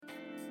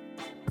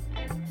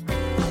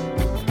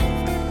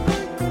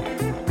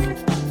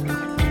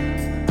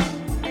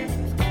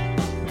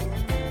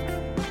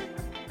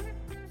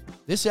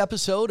This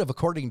episode of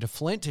According to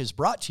Flint is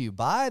brought to you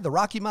by the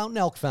Rocky Mountain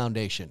Elk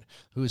Foundation,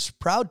 who is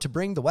proud to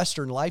bring the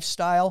Western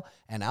lifestyle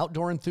and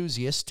outdoor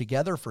enthusiasts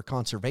together for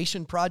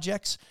conservation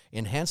projects,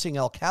 enhancing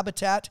elk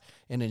habitat,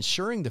 and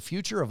ensuring the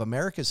future of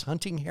America's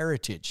hunting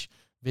heritage.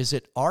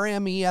 Visit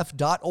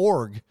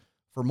rmef.org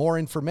for more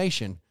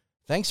information.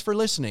 Thanks for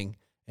listening,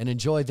 and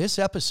enjoy this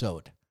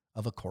episode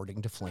of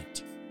According to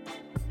Flint.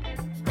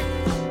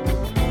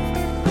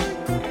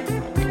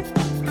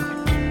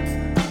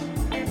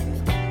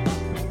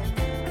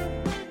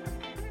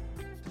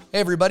 Hey,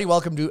 everybody.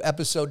 Welcome to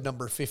episode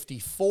number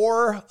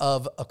 54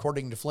 of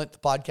According to Flint, the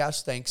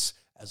podcast. Thanks,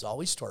 as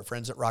always, to our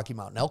friends at Rocky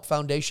Mountain Elk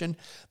Foundation.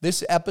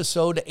 This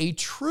episode, a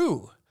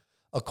true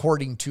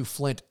According to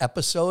Flint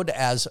episode,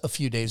 as a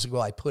few days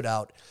ago I put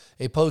out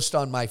a post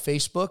on my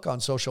Facebook, on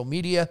social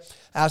media,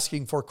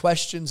 asking for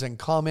questions and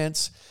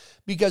comments,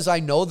 because I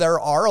know there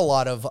are a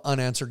lot of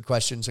unanswered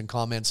questions and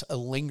comments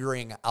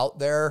lingering out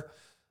there.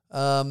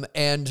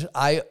 And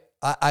I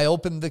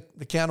opened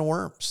the can of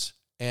worms.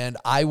 And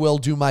I will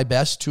do my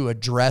best to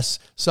address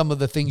some of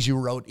the things you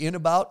wrote in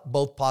about,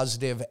 both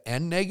positive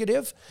and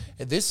negative.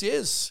 And this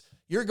is,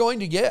 you're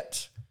going to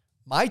get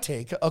my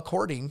take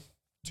according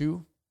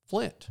to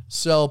Flint.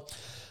 So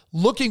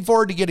looking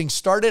forward to getting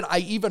started. I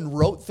even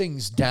wrote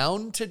things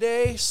down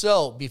today.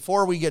 So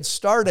before we get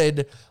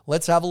started,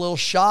 let's have a little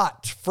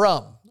shot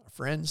from our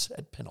friends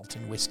at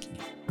Pendleton Whiskey.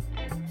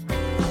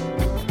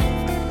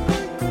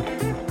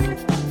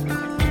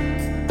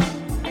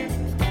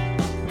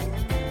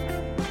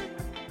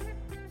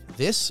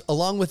 This,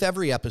 along with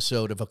every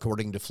episode of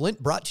According to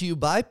Flint, brought to you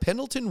by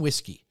Pendleton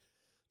Whiskey.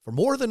 For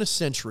more than a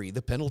century,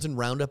 the Pendleton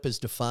Roundup has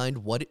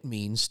defined what it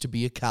means to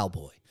be a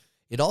cowboy.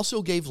 It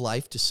also gave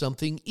life to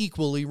something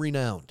equally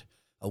renowned,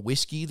 a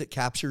whiskey that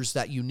captures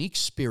that unique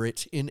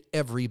spirit in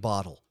every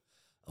bottle.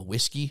 A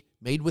whiskey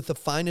made with the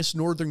finest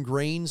northern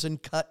grains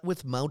and cut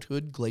with Mount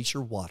Hood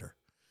glacier water.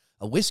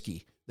 A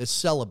whiskey that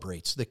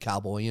celebrates the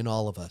cowboy in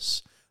all of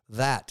us.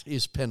 That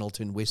is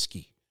Pendleton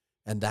Whiskey,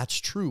 and that's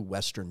true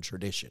Western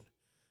tradition.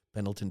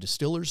 Pendleton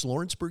Distillers,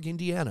 Lawrenceburg,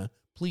 Indiana.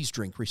 Please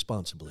drink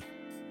responsibly.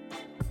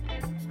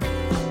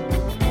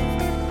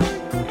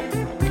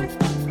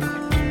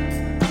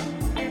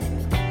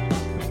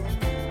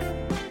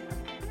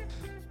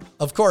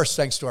 Of course,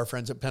 thanks to our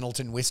friends at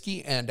Pendleton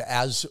Whiskey. And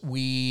as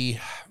we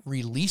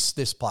release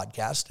this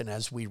podcast and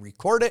as we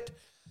record it,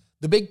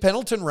 the big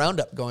Pendleton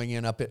Roundup going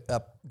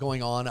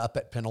on up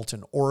at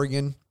Pendleton,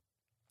 Oregon.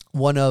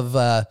 One of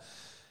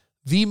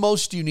the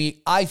most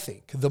unique, I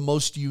think, the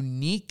most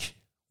unique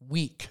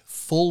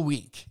full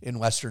week in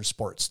Western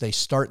sports. They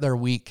start their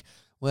week,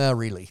 well,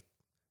 really,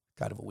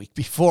 kind of a week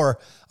before.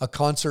 A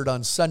concert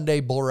on Sunday,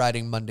 bull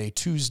riding Monday,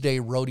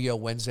 Tuesday, rodeo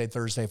Wednesday,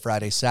 Thursday,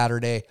 Friday,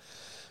 Saturday.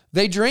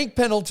 They drink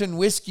Pendleton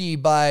Whiskey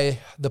by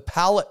the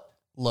pallet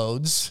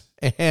loads,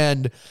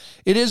 and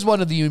it is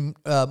one of the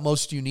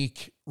most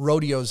unique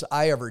rodeos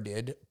I ever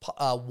did.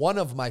 One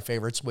of my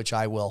favorites, which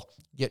I will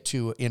get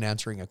to in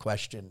answering a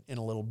question in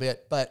a little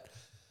bit, but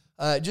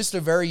just a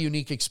very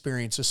unique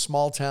experience. A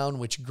small town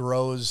which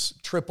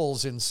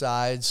triples in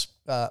size,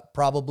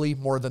 probably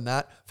more than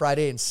that.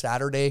 Friday and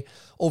Saturday,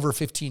 over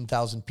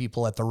 15,000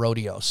 people at the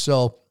rodeo.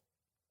 So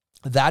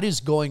that is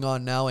going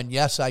on now. And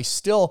yes, I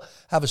still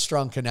have a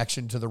strong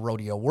connection to the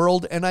rodeo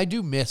world, and I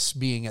do miss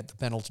being at the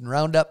Pendleton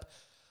Roundup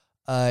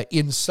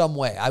in some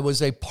way. I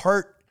was a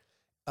part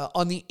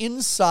on the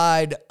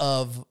inside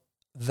of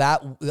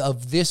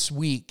this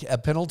week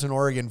at Pendleton,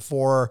 Oregon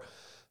for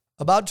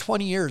about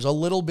 20 years, a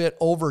little bit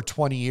over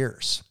 20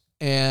 years.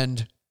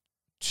 And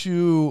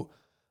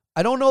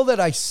I don't know that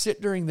I sit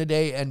during the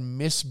day and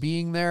miss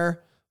being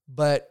there,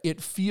 but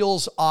it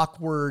feels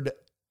awkward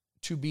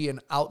to be an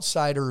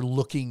outsider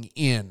looking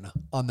in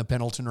on the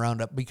Pendleton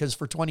Roundup, because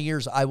for 20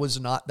 years, I was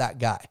not that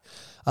guy.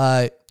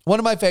 One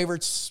of my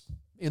favorites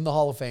in the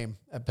Hall of Fame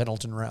at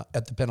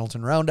the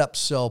Pendleton Roundup.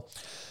 So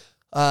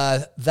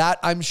that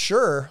I'm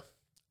sure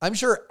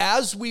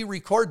as we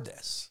record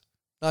this,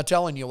 not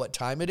telling you what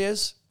time it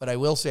is, but I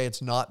will say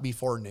it's not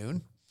before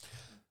noon.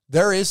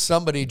 There is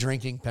somebody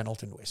drinking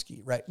Pendleton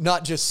Whiskey, right?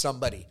 Not just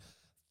somebody.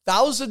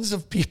 Thousands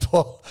of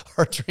people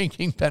are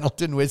drinking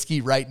Pendleton Whiskey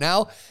right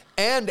now.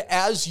 And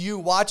as you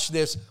watch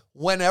this,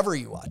 whenever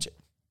you watch it.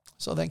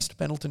 So thanks to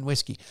Pendleton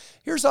Whiskey.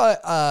 Here's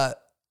kind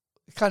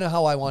of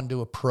how I wanted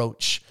to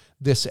approach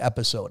this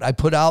episode. I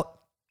put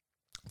out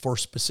 4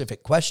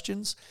 specific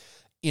questions.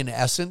 In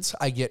essence,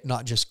 I get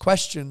not just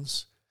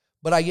questions,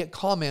 but I get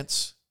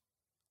comments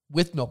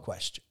with no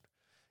question.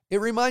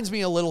 It reminds me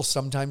a little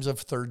sometimes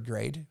of 3rd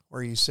grade,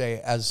 where you say,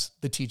 as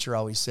the teacher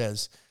always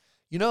says,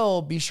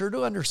 be sure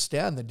to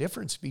understand the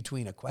difference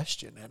between a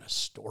question and a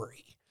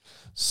story.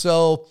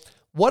 So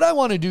what I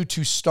want to do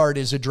to start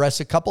is address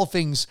a couple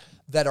things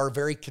that are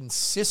very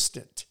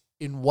consistent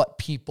in what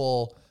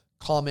people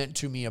comment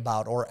to me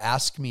about or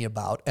ask me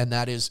about, and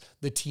that is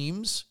the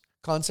team's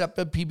concept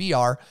of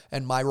PBR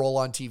and my role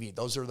on TV.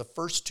 Those are the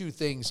first 2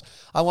 things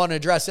I want to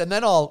address, and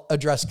then I'll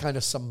address kind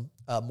of some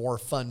more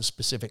fun,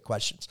 specific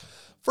questions.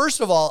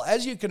 First of all,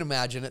 as you can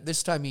imagine, at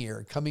this time of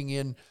year, coming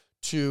in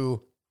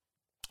to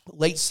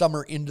late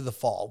summer into the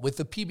fall, with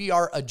the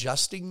PBR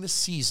adjusting the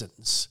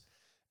seasons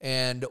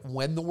and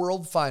when the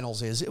World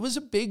Finals is. It was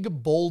a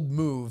big, bold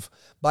move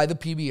by the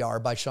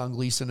PBR, by Sean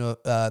Gleason,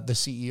 the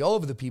CEO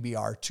of the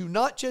PBR, to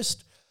not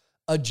just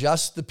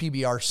adjust the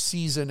PBR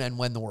season and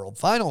when the World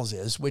Finals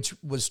is, which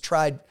was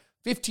tried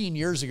 15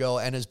 years ago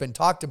and has been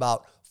talked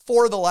about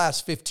for the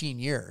last 15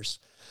 years.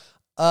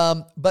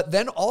 But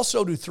then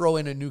also to throw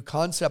in a new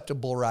concept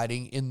of bull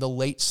riding in the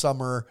late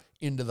summer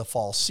into the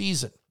fall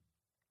season.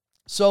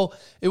 So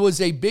it was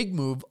a big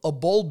move, a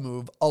bold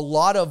move, a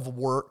lot of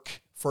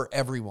work for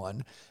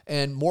everyone,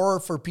 and more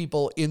for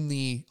people in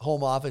the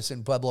home office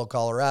in Pueblo,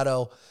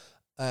 Colorado,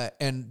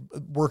 and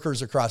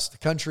workers across the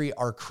country,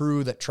 our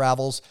crew that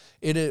travels.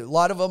 A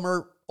lot of them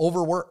are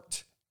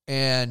overworked,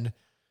 and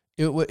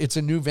it's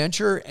a new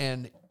venture,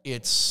 and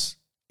it's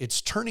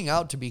turning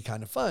out to be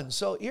kind of fun.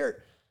 So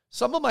here,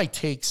 some of my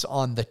takes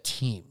on the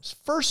teams.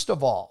 First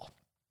of all,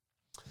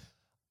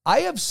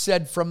 I have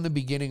said from the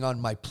beginning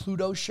on my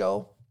Pluto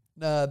show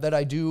that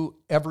I do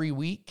every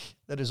week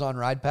that is on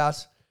Ride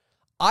Pass,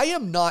 I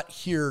am not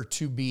here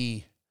to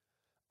be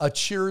a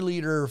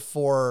cheerleader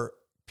for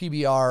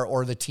PBR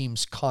or the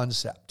team's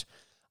concept.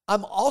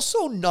 I'm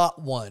also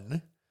not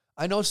one.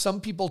 I know some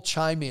people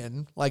chime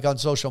in, like on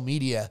social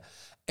media,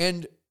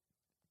 and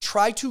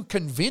try to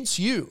convince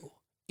you,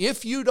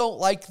 if you don't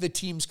like the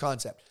team's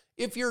concept,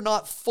 if you're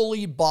not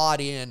fully bought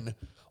in,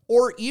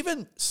 or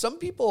even some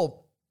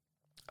people,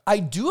 I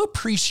do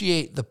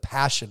appreciate the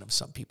passion of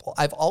some people.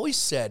 I've always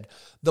said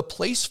the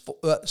place,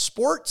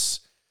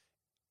 sports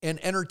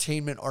and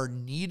entertainment are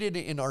needed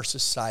in our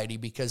society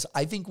because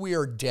I think we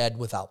are dead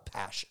without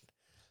passion.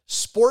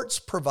 Sports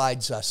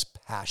provides us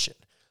passion.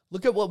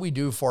 Look at what we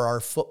do for our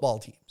football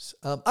teams.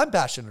 I'm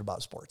passionate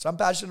about sports. I'm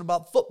passionate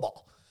about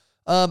football.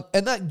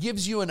 And that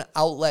gives you an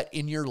outlet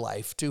in your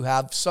life to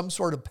have some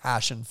sort of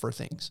passion for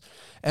things.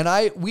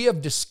 And we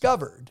have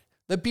discovered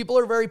that people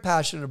are very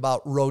passionate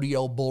about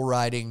rodeo, bull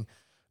riding,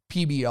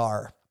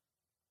 PBR,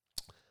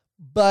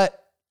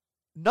 but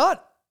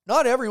not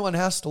everyone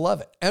has to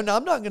love it. And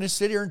I'm not going to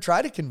sit here and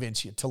try to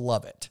convince you to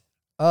love it.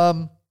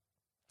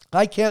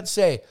 I can't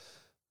say,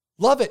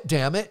 love it,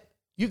 damn it.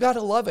 You got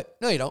to love it.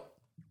 No, you don't.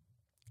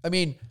 I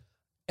mean,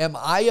 am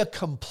I a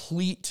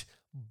complete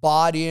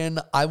bought in,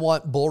 I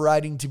want bull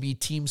riding to be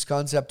team's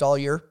concept all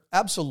year?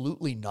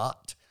 Absolutely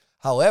not.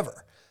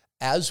 However,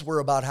 as we're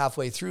about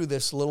halfway through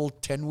this little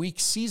 10-week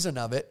season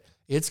of it,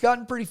 it's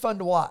gotten pretty fun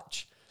to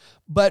watch.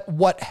 But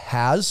what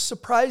has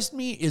surprised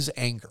me is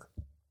anger.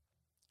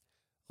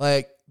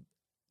 Like,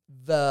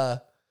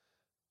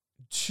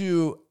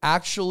 to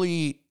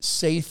actually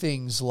say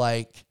things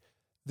like,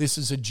 this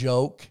is a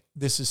joke,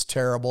 this is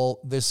terrible,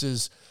 this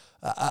is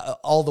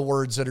all the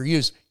words that are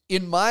used.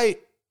 In my,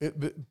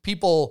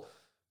 people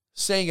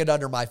saying it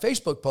under my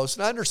Facebook post,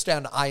 and I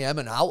understand I am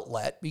an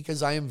outlet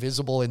because I am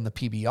visible in the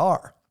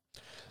PBR.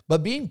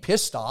 But being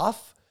pissed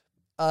off,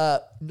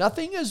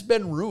 nothing has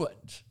been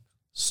ruined.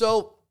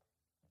 So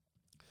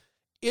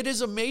it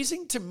is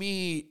amazing to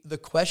me the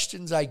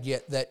questions I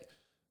get that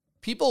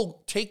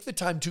people take the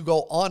time to go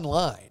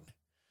online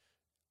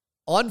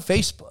on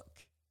Facebook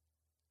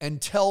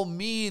and tell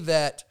me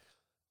that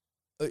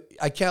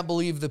I can't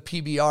believe the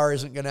PBR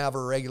isn't going to have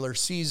a regular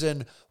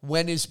season.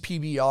 When is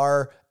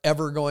PBR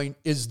ever going?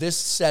 Is this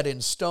set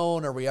in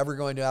stone? Are we ever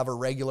going to have a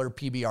regular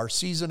PBR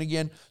season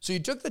again? So you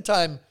took the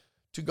time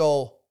to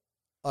go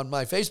on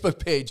my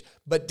Facebook page,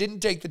 but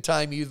didn't take the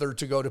time either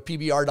to go to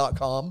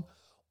PBR.com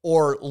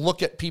or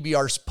look at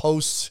PBR's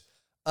posts.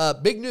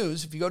 Big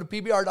news, if you go to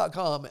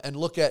PBR.com and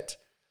look at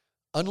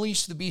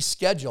Unleash the Beast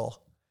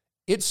schedule,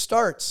 it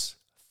starts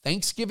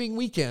Thanksgiving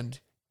weekend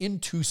in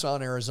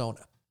Tucson, Arizona.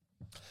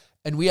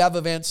 And we have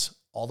events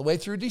all the way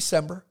through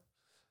December.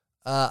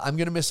 I'm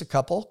going to miss a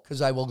couple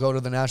because I will go to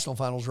the National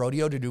Finals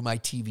Rodeo to do my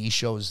TV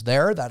shows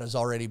there. That has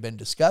already been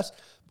discussed.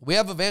 But we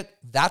have an event.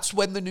 That's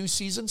when the new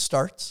season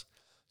starts.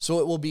 So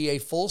it will be a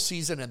full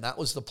season, and that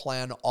was the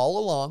plan all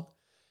along.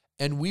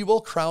 And we will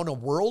crown a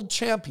world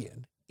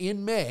champion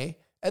in May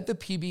at the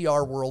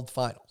PBR World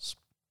Finals.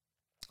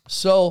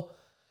 So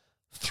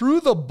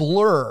through the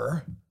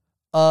blur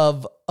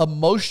of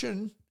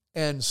emotion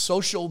and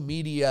social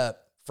media,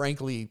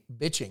 frankly,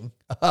 bitching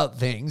about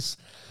things,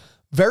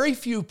 very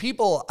few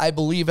people, I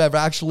believe, have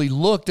actually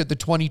looked at the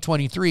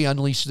 2023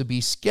 Unleash the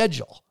Beast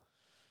schedule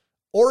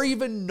or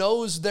even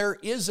knows there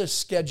is a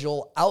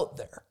schedule out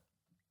there.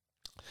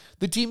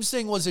 The teams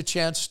thing was a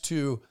chance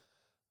to,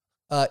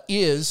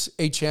 is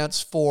a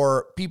chance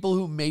for people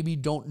who maybe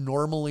don't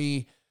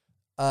normally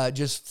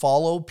just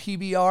follow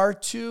PBR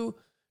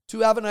to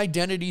have an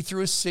identity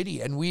through a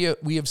city. And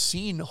we have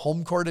seen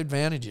home court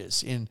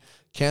advantages in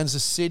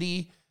Kansas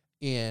City,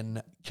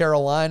 in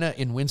Carolina,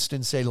 in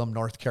Winston-Salem,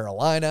 North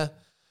Carolina.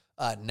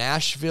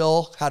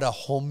 Nashville had a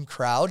home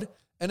crowd,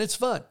 and it's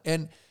fun.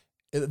 And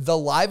the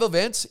live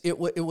events, it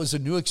was a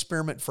new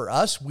experiment for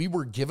us. We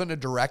were given a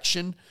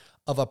direction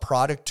of a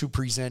product to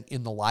present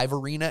in the live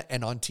arena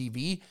and on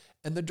TV,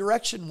 and the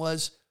direction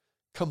was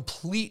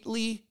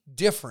completely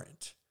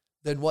different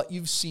than what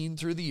you've seen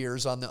through the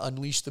years on the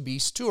Unleash the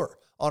Beast tour,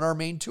 on our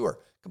main tour.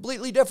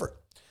 completely different.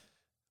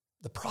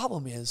 The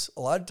problem is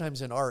a lot of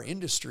times in our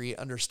industry,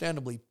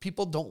 understandably,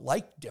 people don't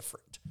like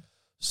different.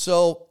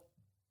 So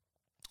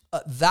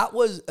that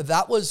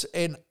was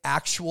an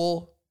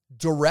actual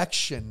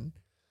direction,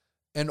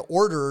 an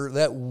order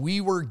that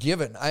we were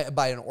given.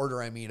 By an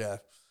order, I mean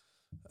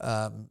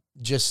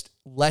just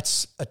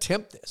let's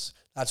attempt this.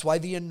 That's why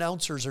the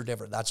announcers are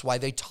different. That's why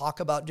they talk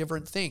about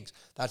different things.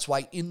 That's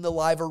why in the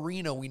live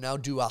arena, we now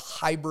do a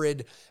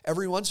hybrid.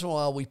 Every once in a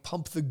while, we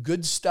pump the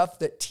good stuff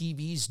that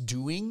TV's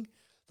doing,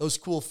 those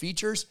cool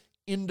features,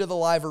 into the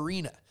live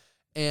arena.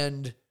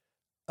 And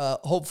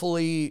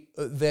hopefully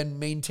then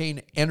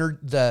maintain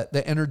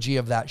the energy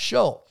of that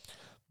show.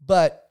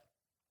 But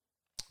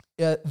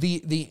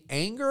the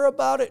anger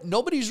about it,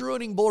 nobody's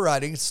ruining bull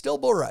riding. It's still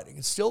bull riding.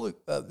 It's still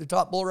the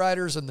top bull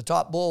riders and the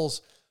top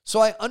bulls. So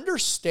I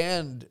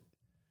understand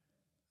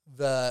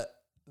the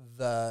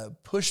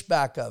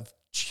pushback of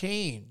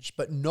change,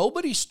 but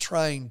nobody's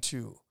trying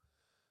to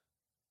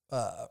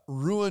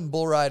ruin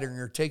bull riding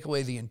or take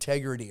away the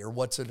integrity or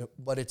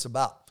what it's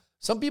about.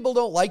 Some people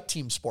don't like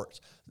team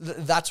sports.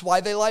 That's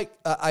why they like,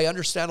 I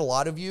understand a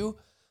lot of you.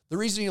 The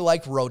reason you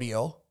like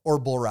rodeo or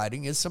bull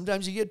riding is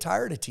sometimes you get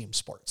tired of team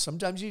sports.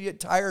 Sometimes you get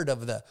tired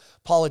of the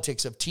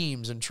politics of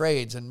teams and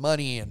trades and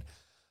money. And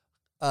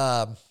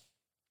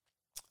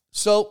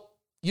so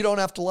you don't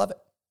have to love it.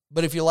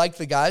 But if you like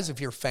the guys,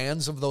 if you're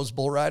fans of those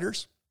bull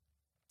riders,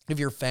 if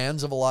you're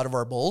fans of a lot of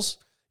our bulls,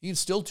 you can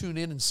still tune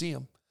in and see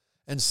them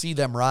and see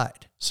them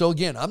ride. So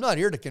again, I'm not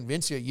here to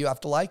convince you have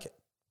to like it.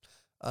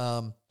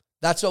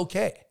 That's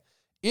okay.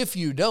 If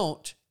you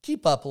don't,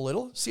 keep up a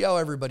little, see how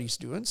everybody's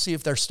doing, see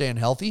if they're staying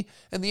healthy.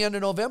 And the end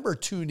of November,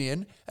 tune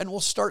in, and we'll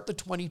start the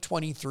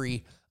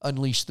 2023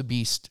 Unleash the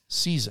Beast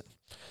season.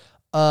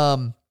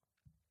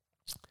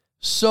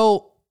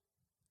 So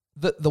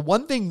the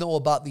one thing, though,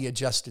 about the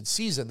adjusted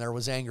season, there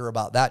was anger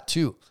about that,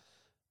 too.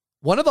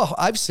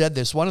 I've said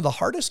this, one of the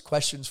hardest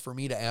questions for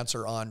me to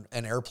answer on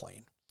an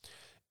airplane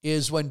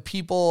is when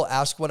people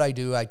ask what I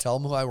do, I tell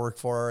them who I work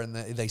for, and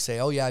they say,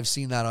 oh, yeah, I've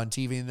seen that on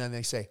TV. And then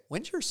they say,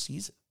 when's your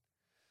season?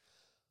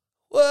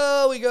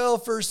 Well, we go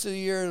first of the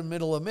year in the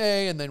middle of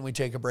May, and then we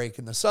take a break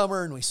in the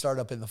summer, and we start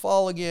up in the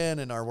fall again,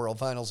 and our World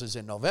Finals is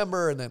in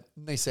November. And then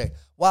they say,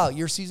 wow,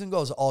 your season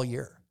goes all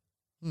year.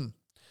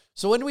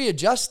 So when we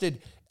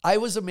adjusted, I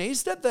was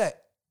amazed at the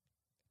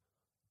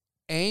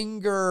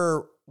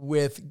anger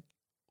with,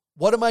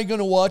 what am I going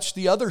to watch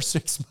the other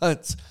 6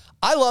 months?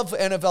 I love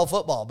NFL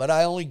football, but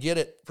I only get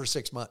it for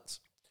 6 months.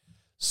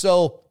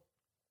 So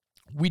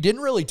we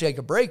didn't really take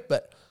a break,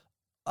 but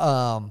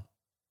hell,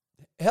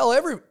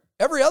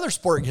 every other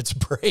sport gets a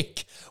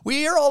break. We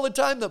hear all the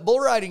time that bull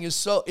riding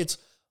is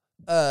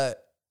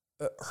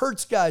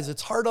hurts guys.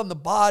 It's hard on the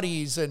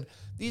bodies, and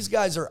these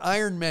guys are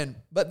Iron Men.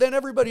 But then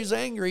everybody's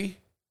angry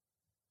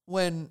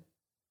when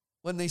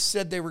they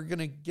said they were going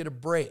to get a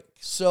break.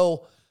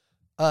 So,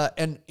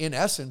 and in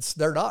essence,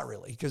 they're not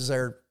really, because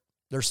they're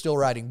still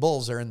riding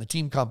bulls. They're in the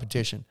team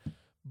competition.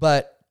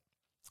 But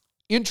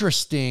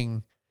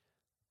interesting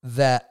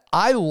that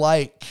I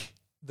like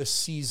the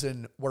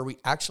season where we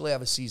actually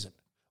have a season.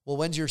 Well,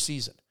 when's your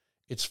season?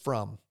 It's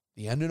from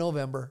the end of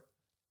November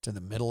to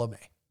the middle of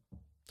May.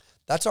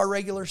 That's our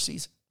regular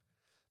season.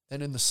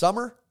 And in the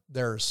summer,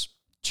 there's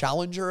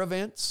challenger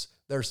events.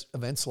 There's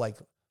events like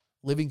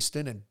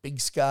Livingston and Big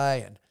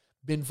Sky and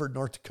Binford,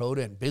 North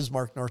Dakota, and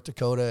Bismarck, North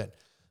Dakota. And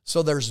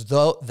so there's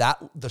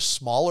the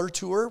smaller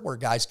tour where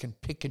guys can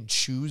pick and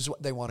choose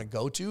what they want to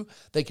go to.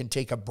 They can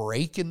take a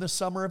break in the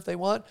summer if they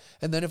want.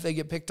 And then if they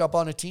get picked up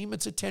on a team,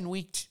 it's a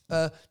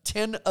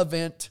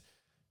 10-event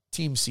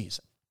team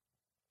season.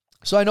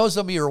 So I know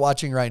some of you are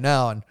watching right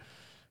now, and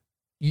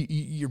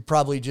you're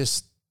probably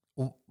just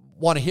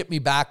want to hit me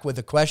back with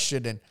a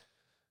question. And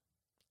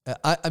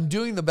I'm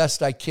doing the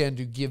best I can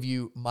to give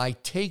you my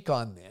take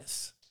on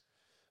this,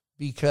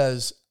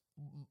 because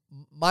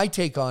my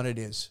take on it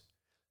is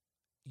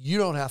you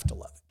don't have to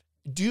love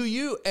it. Do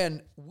you?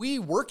 And we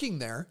working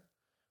there,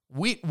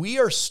 we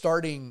are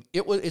starting,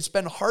 it's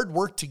been hard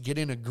work to get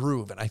in a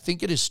groove, and I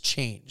think it has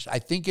changed. I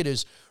think it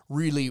is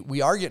really,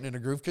 we are getting in a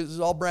groove because it's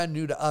all brand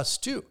new to us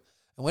too.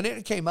 And when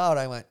it came out,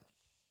 I went,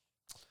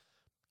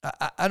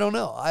 I don't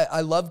know.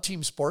 I love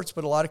team sports,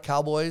 but a lot of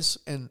Cowboys,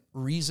 and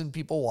reason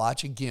people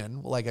watch,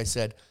 again, like I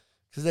said,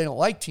 because they don't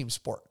like team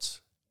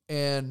sports.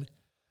 And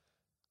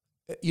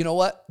you know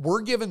what?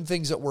 We're given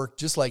things at work,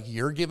 just like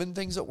you're given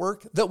things at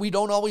work, that we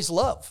don't always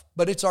love,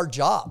 but it's our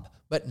job.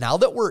 But now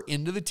that we're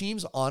into the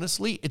teams,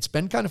 honestly, it's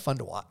been kind of fun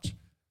to watch.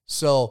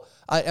 So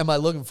am I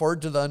looking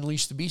forward to the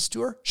Unleash the Beast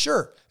tour?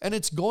 Sure. And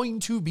it's going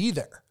to be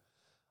there.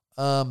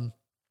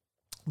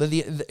 But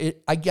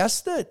I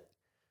guess that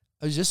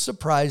I was just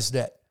surprised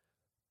at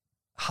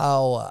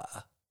how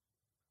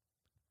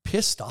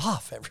pissed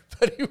off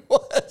everybody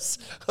was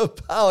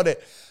about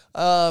it.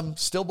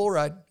 Still bull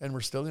ride, and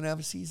we're still going to have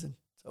a season.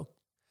 So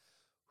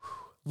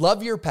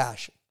love your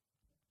passion.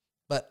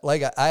 But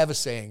like I have a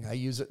saying, I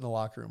use it in the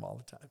locker room all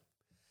the time.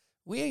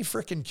 We ain't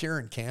freaking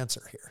curing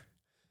cancer here.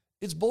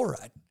 It's bull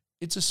riding.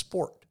 It's a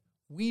sport.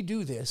 We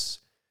do this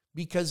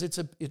because it's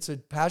a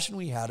passion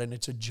we had, and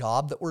it's a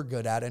job that we're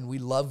good at, and we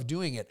love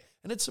doing it.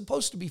 And it's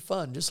supposed to be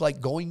fun, just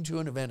like going to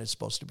an event is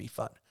supposed to be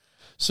fun.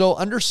 So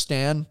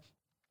understand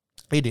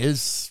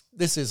this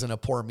isn't a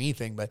poor me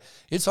thing, but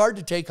it's hard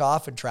to take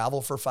off and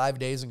travel for 5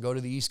 days and go to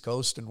the East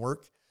Coast and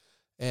work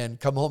and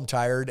come home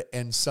tired,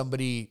 and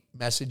somebody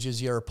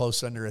messages you or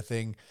posts under a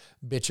thing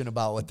bitching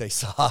about what they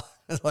saw.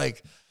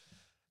 Like,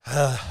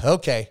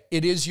 okay,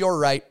 it is your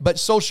right. But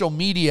social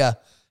media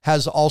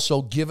has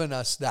also given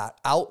us that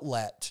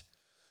outlet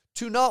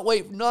to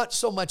not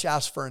so much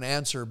ask for an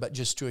answer, but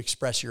just to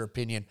express your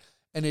opinion.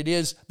 And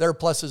there are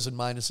pluses and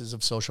minuses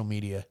of social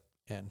media.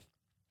 And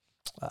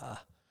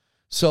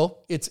so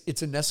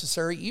it's a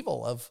necessary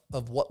evil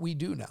of what we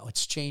do now.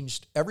 It's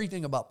changed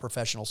everything about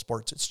professional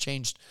sports. It's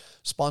changed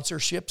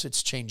sponsorships.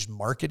 It's changed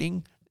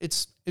marketing.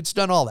 It's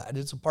done all that.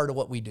 It's a part of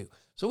what we do.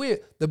 So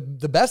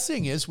the best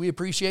thing is we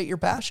appreciate your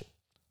passion.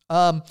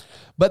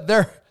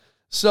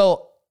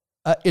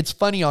 It's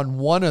funny, on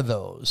one of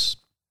those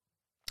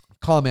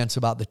comments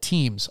about the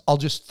teams, I'll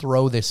just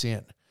throw this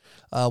in.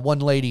 One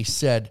lady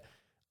said,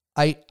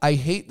 I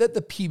hate that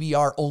the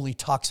PBR only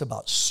talks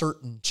about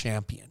certain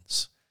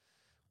champions.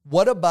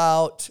 What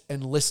about,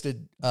 and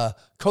listed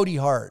Cody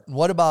Hart, and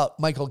what about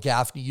Michael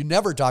Gaffney? You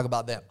never talk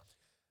about them.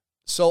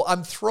 So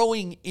I'm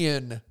throwing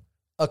in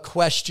a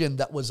question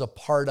that was a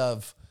part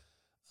of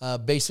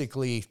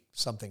basically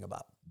something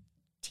about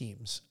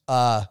teams.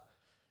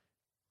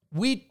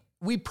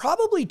 We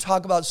probably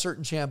talk about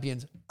certain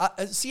champions.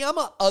 See, I'm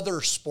a other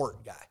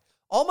sport guy.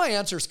 All my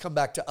answers come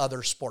back to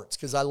other sports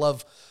because I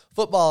love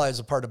football as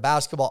a part of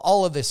basketball,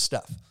 all of this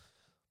stuff.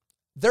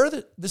 They're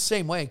the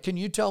same way. Can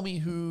you tell me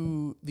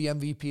who the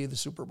MVP of the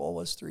Super Bowl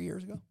was 3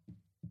 years ago?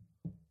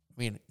 I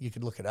mean, you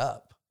could look it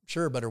up.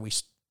 Sure, but are we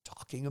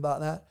talking about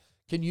that?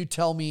 Can you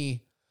tell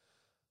me?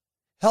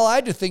 Hell, I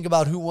had to think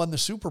about who won the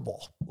Super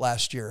Bowl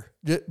last year.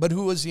 But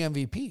who was the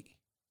MVP?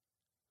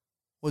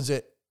 Was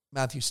it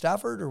Matthew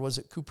Stafford, or was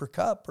it Cooper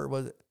Kupp, or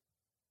was it?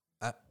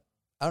 I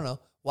don't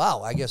know.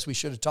 Wow, I guess we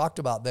should have talked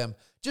about them.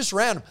 Just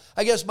random.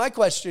 I guess my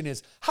question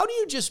is, how do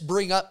you just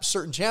bring up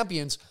certain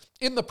champions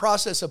in the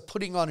process of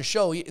putting on a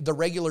show, the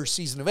regular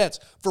season events?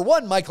 For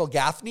one, Michael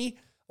Gaffney.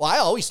 Well, I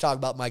always talk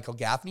about Michael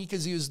Gaffney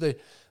because he was the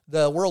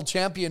world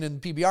champion in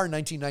PBR in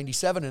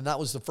 1997, and that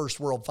was the first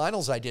World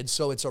Finals I did.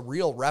 So it's a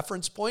real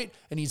reference point,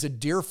 and he's a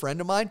dear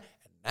friend of mine.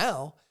 And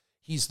now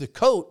he's the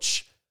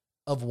coach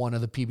of one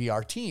of the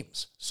PBR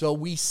teams. So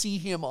we see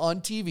him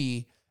on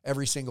TV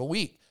every single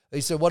week. They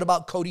said, what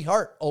about Cody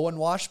Hart, Owen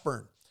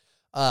Washburn?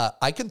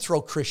 I can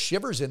throw Chris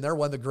Shivers in there,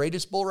 one of the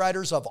greatest bull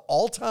riders of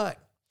all time.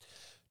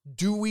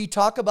 Do we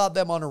talk about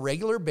them on a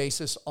regular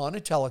basis on a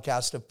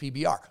telecast of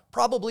PBR?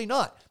 Probably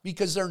not,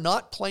 because they're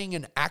not playing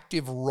an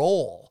active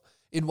role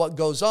in what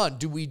goes on.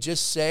 Do we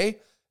just say,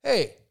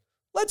 hey,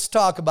 let's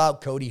talk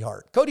about Cody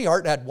Hart? Cody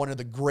Hart had one of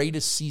the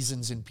greatest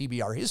seasons in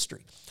PBR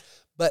history,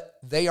 but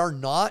they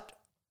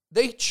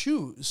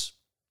choose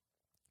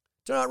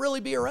to not really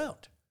be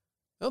around.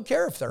 I don't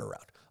care if they're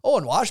around.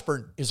 Owen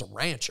Washburn is a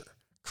rancher.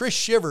 Chris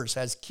Shivers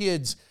has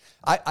kids.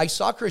 I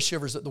saw Chris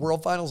Shivers at the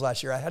World Finals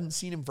last year. I hadn't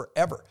seen him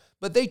forever.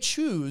 But they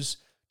choose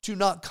to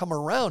not come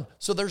around,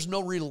 so there's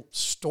no real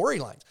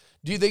storylines.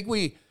 Do you think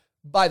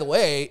by the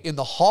way, in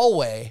the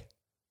hallway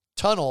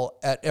tunnel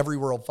at every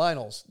World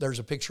Finals, there's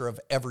a picture of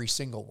every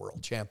single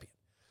world champion.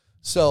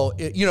 So,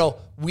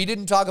 we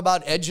didn't talk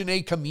about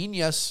Ejene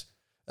Caminas,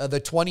 the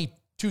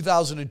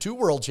 2002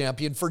 world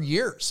champion, for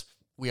years.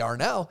 We are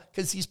now,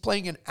 because he's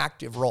playing an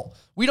active role.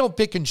 We don't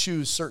pick and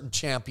choose certain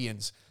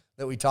champions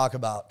that we talk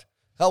about.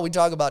 Hell, we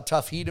talk about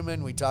Tuff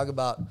Hedeman. We talk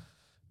about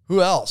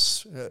who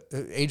else?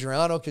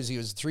 Adriano, because he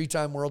was a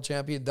 3-time world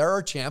champion. There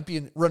are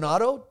champions.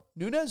 Renato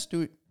Nunez,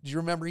 do you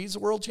remember he's a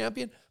world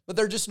champion? But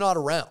they're just not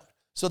around.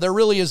 So there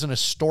really isn't a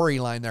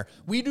storyline there.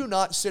 We do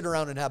not sit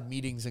around and have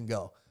meetings and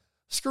go,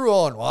 screw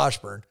Owen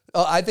Washburn.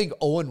 I think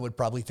Owen would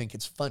probably think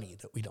it's funny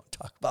that we don't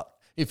talk about,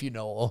 if you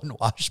know Owen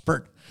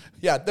Washburn.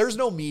 Yeah, there's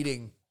no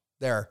meeting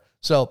there.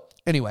 So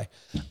anyway,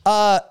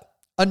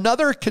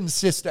 another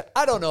consistent,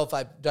 I don't know if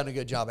I've done a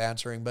good job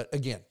answering, but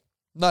again,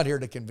 I'm not here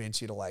to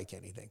convince you to like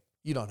anything.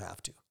 You don't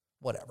have to,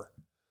 whatever.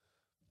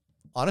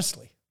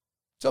 Honestly,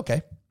 it's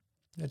okay.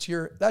 That's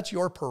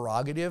your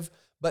prerogative.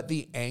 But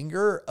the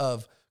anger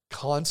of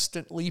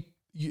constantly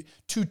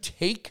to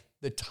take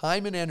the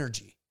time and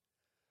energy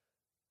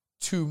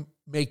to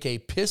make a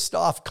pissed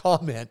off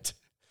comment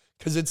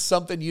because it's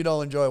something you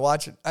don't enjoy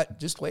watching.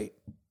 Just wait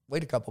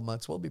a couple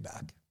months. We'll be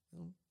back.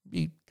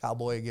 Be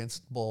Cowboy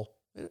against Bull.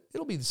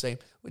 It'll be the same,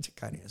 which it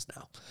kind of is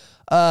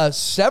now.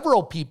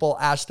 Several people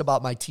asked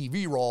about my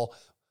TV role.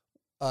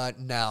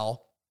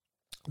 Now,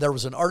 there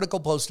was an article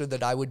posted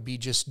that I would be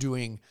just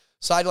doing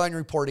sideline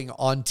reporting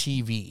on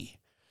TV.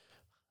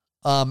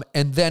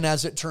 And then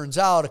as it turns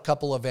out, a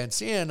couple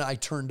events in, I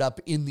turned up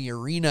in the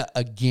arena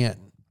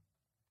again.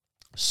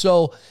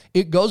 So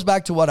it goes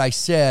back to what I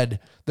said,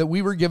 that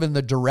we were given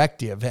the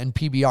directive, and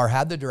PBR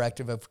had the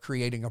directive of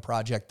creating a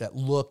project that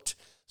looked,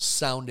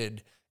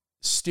 sounded,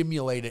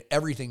 stimulated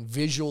everything.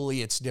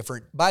 Visually, it's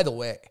different. By the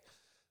way,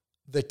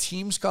 the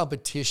team's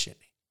competition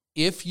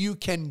if you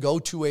can go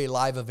to a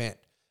live event,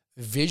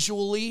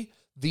 visually,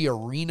 the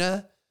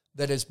arena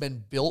that has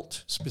been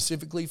built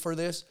specifically for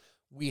this,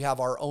 we have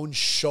our own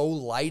show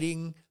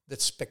lighting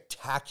that's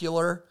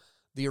spectacular.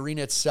 The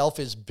arena itself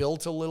is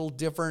built a little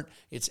different.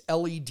 It's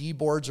LED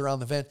boards around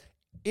the event.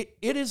 It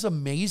is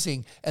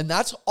amazing. And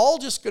that's all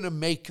just going to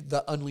make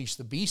the Unleash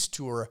the Beast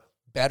tour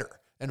better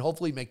and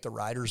hopefully make the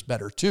riders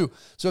better too.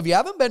 So if you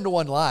haven't been to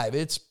one live,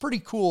 it's pretty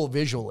cool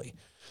visually.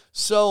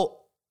 So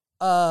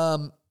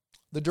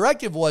the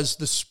directive was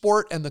the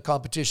sport and the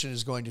competition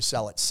is going to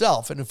sell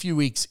itself. And a few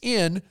weeks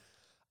in,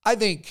 I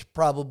think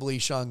probably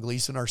Sean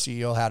Gleason, our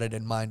CEO, had it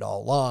in mind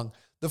all along.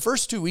 The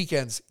first 2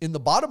 weekends, in the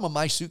bottom of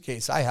my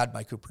suitcase, I had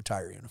my Cooper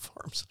Tire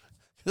uniforms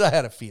because I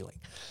had a feeling.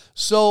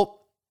 So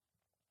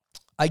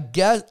I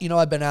guess,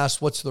 I've been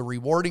asked, what's the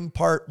rewarding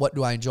part? What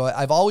do I enjoy?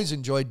 I've always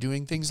enjoyed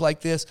doing things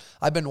like this.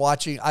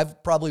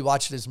 I've probably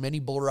watched as many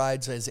bull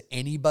rides as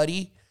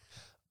anybody.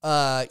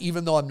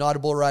 Even though I'm not a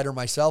bull rider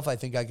myself, I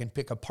think I can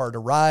pick apart a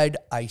ride.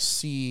 I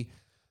see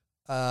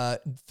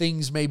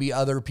things maybe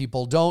other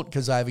people don't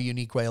because I have a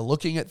unique way of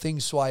looking at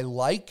things. So I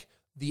like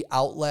the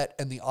outlet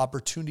and the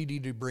opportunity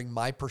to bring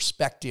my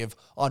perspective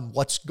on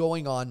what's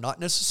going on, not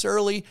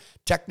necessarily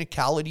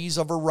technicalities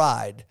of a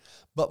ride,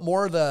 but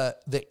more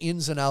the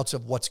ins and outs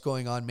of what's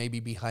going on maybe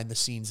behind the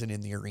scenes and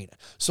in the arena.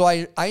 So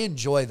I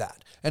enjoy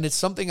that. And it's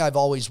something I've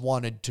always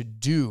wanted to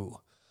do.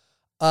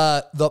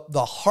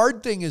 The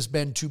hard thing has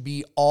been to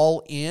be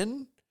all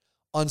in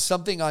on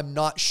something I'm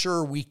not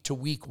sure week to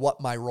week what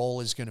my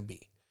role is going to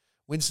be.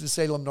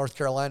 Winston-Salem, North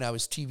Carolina, I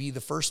was TV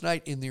the first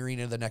night, in the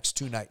arena the next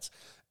 2 nights.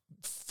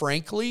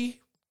 Frankly,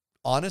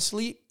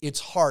 honestly, it's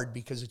hard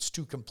because it's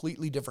 2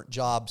 completely different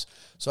jobs.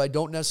 So I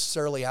don't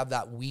necessarily have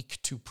that week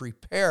to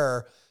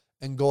prepare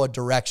and go a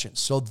direction.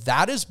 So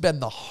that has been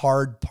the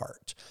hard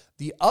part.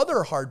 The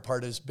other hard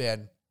part has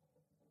been,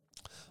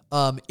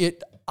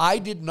 I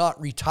did not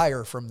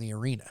retire from the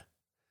arena.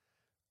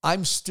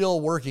 I'm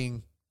still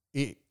working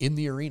in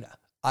the arena.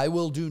 I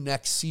will do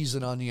next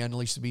season on the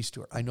Unleash the Beast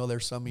tour. I know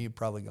there's some of you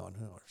probably going,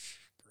 oh,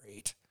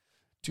 great.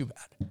 Too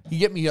bad. You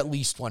get me at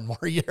least 1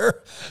 more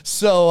year.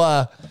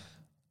 So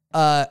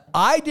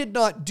I did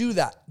not do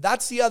that.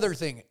 That's the other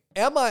thing.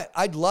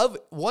 I'd love,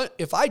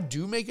 if I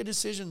do make a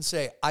decision,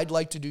 say, I'd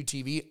like to do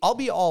TV, I'll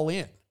be all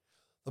in.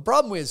 The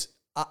problem is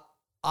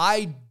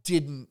I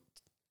didn't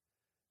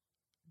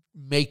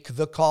make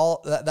the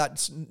call.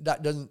 It's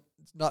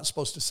not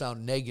supposed to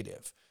sound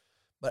negative,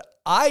 but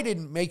I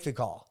didn't make the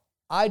call.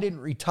 I didn't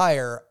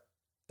retire.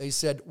 They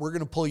said, we're going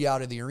to pull you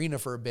out of the arena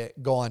for a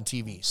bit, go on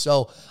TV.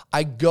 So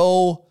I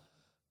go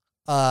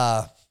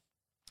back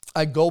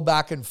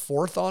and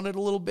forth on it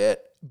a little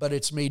bit, but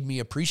it's made me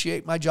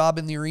appreciate my job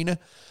in the arena.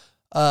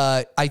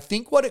 I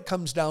think what it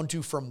comes down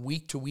to from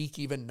week to week,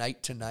 even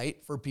night to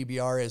night for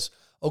PBR is,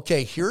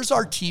 okay, here's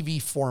our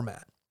TV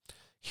format.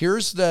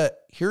 Here's the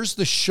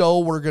show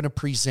we're going to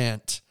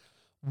present.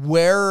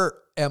 Where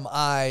am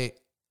I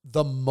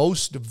the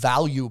most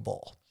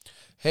valuable?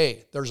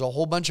 Hey, there's a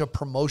whole bunch of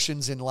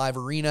promotions in live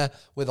arena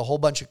with a whole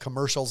bunch of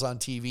commercials on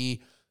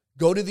TV.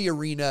 Go to the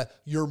arena.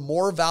 You're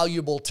more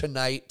valuable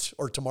tonight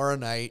or tomorrow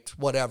night,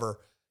 whatever,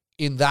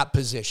 in that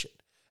position.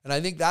 And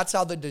I think that's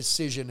how the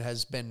decision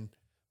has been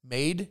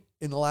made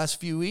in the last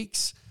few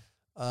weeks.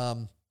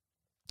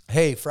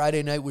 Hey,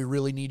 Friday night, we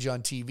really need you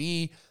on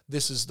TV.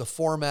 This is the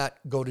format.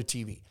 Go to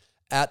TV.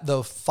 At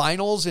the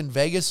finals in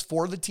Vegas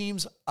for the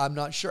teams, I'm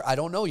not sure. I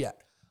don't know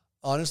yet.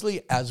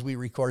 Honestly, as we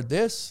record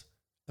this,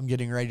 I'm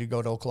getting ready to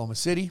go to Oklahoma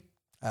City.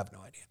 I have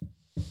no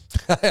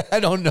idea. I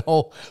don't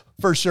know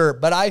for sure,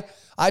 but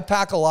I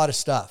pack a lot of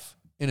stuff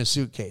in a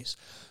suitcase.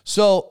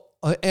 So,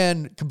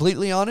 and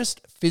completely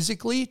honest,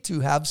 physically, to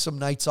have some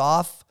nights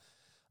off,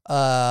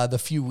 the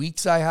few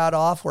weeks I had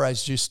off where I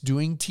was just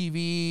doing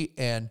TV,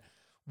 and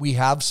we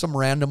have some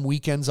random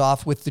weekends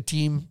off with the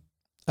team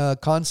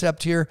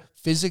concept here.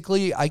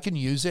 Physically, I can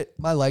use it.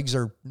 My legs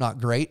are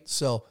not great,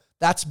 so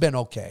that's been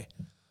okay.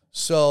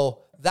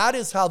 So that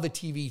is how the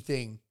TV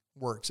thing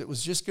works. It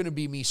was just going to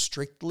be me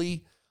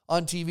strictly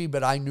on TV,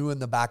 but I knew in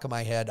the back of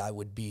my head I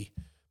would be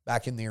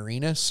back in the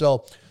arena.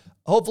 So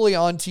hopefully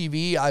on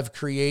TV, I've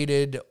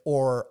created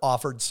or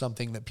offered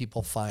something that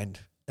people find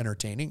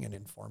entertaining and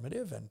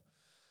informative. And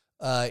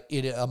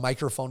a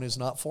microphone is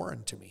not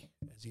foreign to me,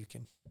 as you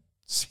can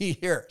see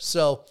here.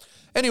 So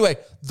anyway,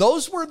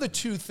 those were the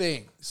 2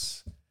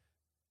 things,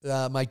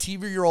 my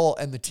TV role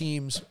and the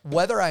teams.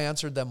 Whether I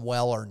answered them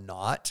well or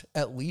not,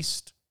 at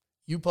least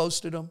you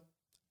posted them,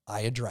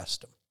 I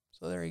addressed them.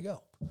 So there you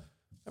go.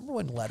 Remember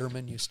when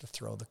Letterman used to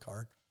throw the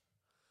card?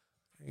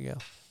 There you go.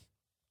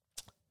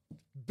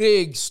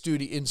 Big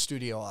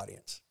in-studio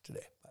audience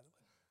today, by the way.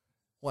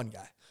 One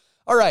guy.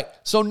 All right.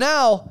 So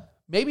now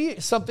maybe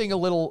something a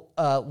little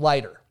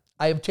lighter.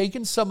 I have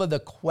taken some of the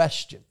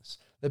questions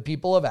that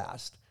people have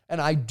asked,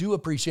 and I do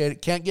appreciate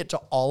it. Can't get to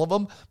all of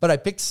them, but I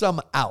picked some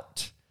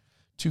out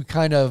to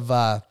kind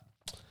of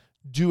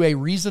do a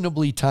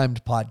reasonably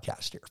timed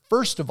podcast here.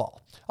 First of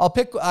all,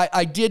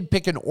 I did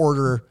pick an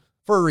order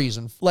for a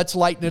reason. Let's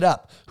lighten it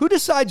up. Who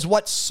decides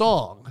what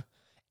song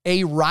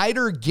a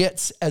rider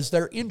gets as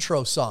their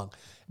intro song.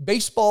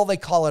 Baseball, they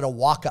call it a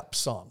walk-up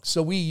song.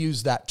 So we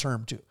use that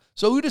term too.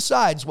 So who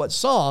decides what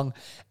song,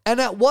 and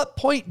at what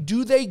point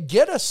do they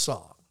get a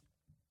song?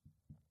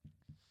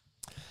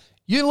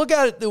 You look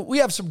at it, we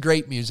have some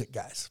great music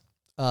guys.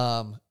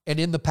 And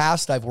in the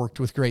past, I've worked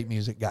with great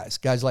music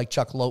guys like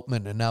Chuck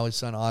Lopeman and now his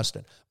son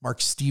Austin.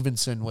 Mark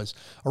Stevenson was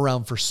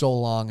around for so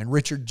long, and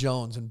Richard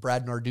Jones and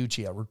Brad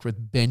Narducci. I worked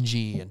with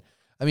Benji, and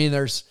I mean,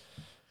 there's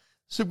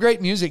some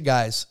great music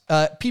guys.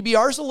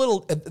 PBR is a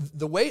little,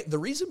 the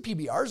reason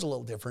PBR is a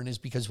little different is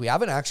because we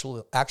have an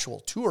actual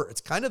tour.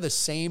 It's kind of the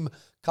same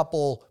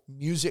couple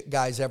music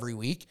guys every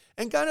week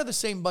and kind of the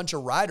same bunch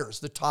of riders,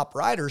 the top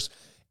riders.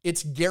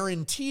 It's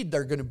guaranteed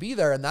they're going to be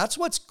there. And that's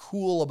what's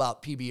cool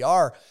about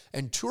PBR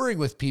and touring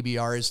with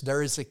PBR is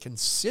there is a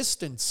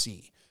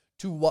consistency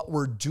to what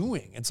we're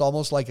doing. It's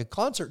almost like a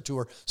concert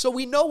tour. So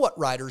we know what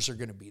riders are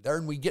going to be there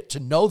and we get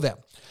to know them.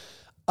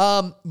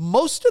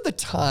 Most of the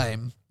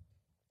time,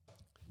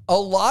 a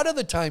lot of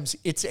the times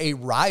it's a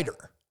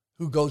rider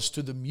who goes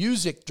to the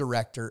music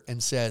director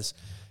and says,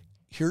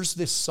 here's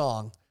this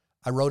song.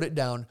 I wrote it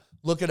down.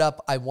 Look it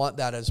up. I want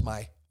that as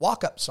my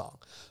walk-up song.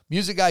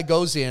 Music guy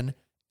goes in,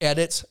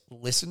 edits,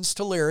 listens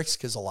to lyrics,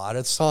 because a lot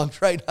of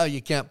songs right now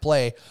you can't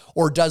play,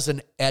 or does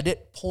an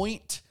edit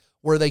point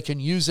where they can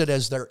use it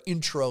as their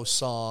intro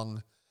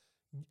song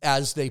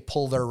as they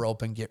pull their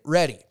rope and get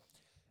ready.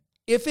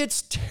 If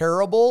it's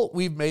terrible,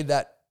 we've made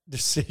that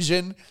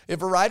decision.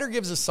 If a rider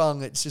gives a song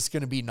that's just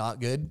going to be not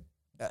good,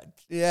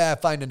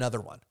 find another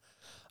one.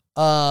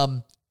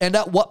 And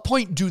at what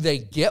point do they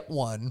get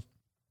one?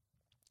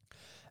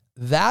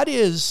 That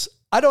is,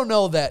 I don't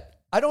know that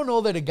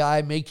a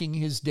guy making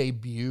his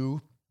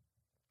debut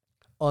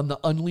on the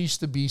Unleash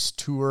the Beast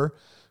tour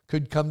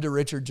could come to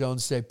Richard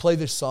Jones and say, play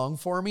this song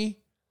for me.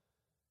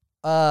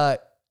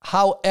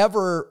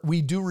 However,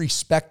 we do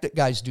respect that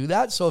guys do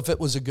that. So if it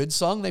was a good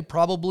song, they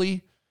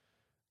probably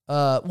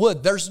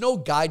would. There's no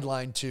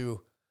guideline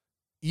to,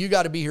 you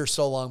got to be here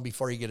so long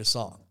before you get a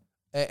song.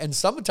 And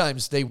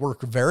sometimes they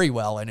work very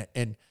well in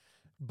it.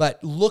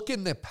 But look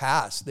in the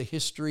past, the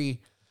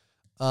history,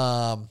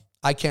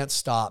 I Can't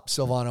Stop,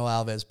 Silvano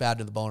Alves, Bad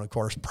to the Bone, of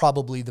course,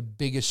 probably the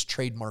biggest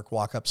trademark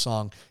walk-up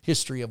song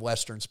history of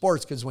Western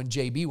sports, because when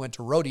JB went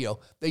to rodeo,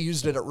 they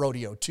used it at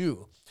rodeo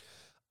too.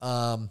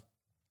 I'm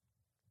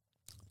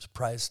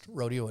surprised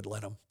rodeo would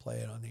let him play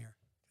it on the air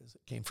because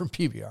it came from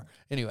PBR.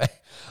 Anyway,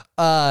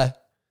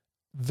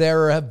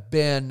 there have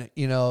been,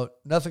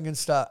 Nothing Can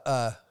Stop.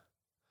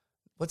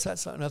 What's that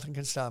song? Nothing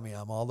Can Stop Me.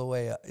 I'm all the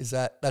way up.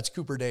 That's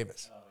Cooper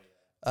Davis. Oh,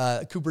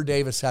 yeah. Cooper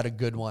Davis had a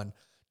good one.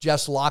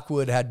 Jess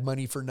Lockwood had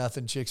Money for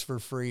Nothing, Chicks for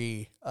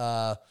Free.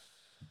 There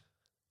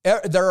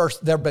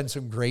have been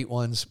some great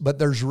ones, but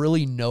there's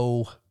really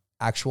no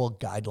actual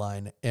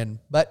guideline.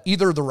 But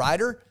either the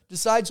rider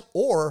decides,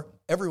 or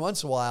every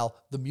once in a while,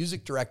 the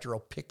music director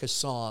will pick a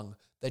song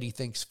that he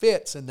thinks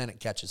fits, and then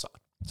it catches on.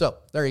 So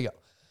there you go.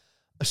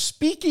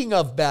 Speaking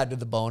of Bad to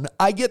the Bone,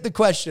 I get the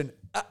question.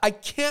 I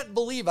can't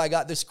believe I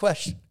got this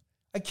question.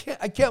 I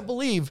can't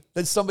believe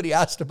that somebody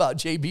asked about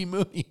JB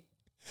Mooney.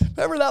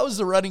 Remember, that was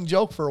the running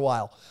joke for a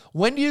while.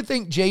 When do you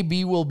think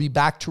JB will be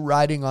back to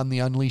riding on the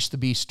Unleash the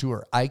Beast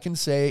tour? I can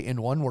say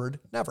in one word,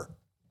 never.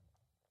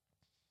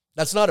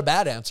 That's not a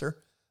bad answer.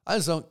 I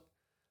just don't.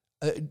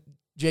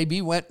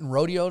 JB went and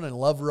rodeoed and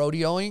loved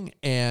rodeoing,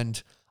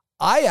 and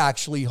I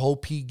actually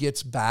hope he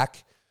gets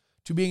back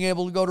to being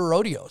able to go to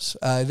rodeos.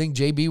 I think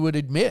JB would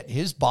admit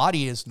his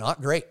body is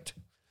not great.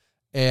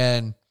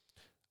 And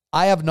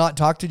I have not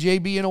talked to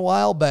JB in a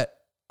while, but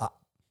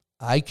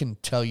I can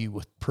tell you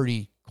with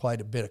quite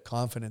a bit of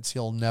confidence,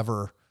 he'll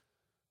never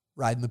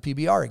ride in the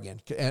PBR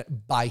again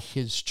by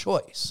his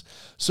choice.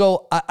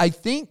 So I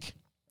think,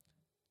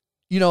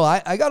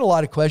 I got a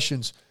lot of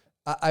questions.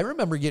 I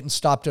remember getting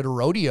stopped at a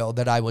rodeo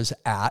that I was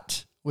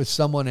at with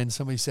someone, and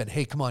somebody said,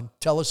 hey, come on,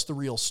 tell us the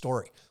real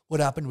story. What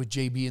happened with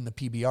JB in the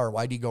PBR?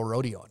 Why'd he go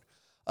rodeoing?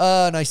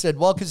 And I said,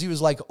 well, because he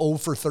was like 0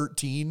 for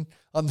 13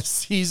 on the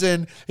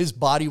season. His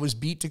body was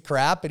beat to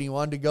crap, and he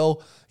wanted to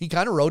go. He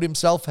kind of rode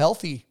himself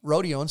healthy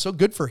rodeoing, so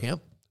good for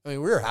him. I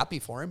mean, we were happy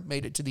for him.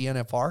 Made it to the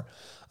NFR.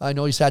 I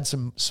know he's had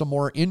some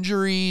more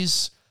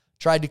injuries.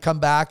 Tried to come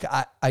back.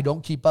 I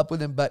don't keep up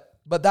with him, but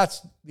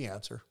that's the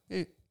answer.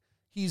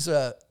 He's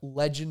a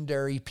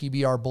legendary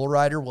PBR bull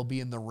rider. Will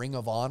be in the Ring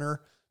of Honor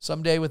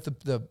someday with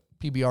the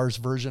PBR's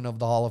version of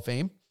the Hall of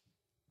Fame.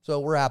 So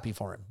we're happy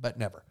for him, but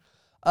never.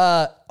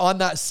 On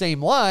that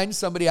same line,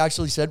 somebody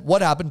actually said,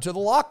 what happened to the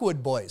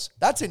Lockwood boys?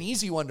 That's an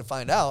easy one to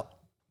find out.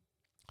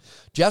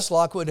 Jess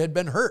Lockwood had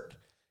been hurt.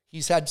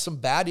 He's had some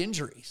bad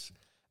injuries.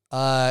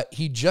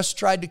 He just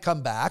tried to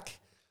come back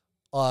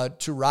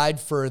to ride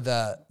for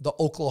the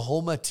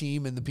Oklahoma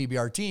team and the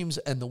PBR teams,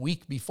 and the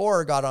week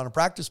before got on a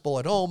practice bull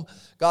at home,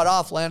 got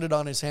off, landed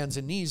on his hands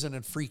and knees, and in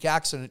a freak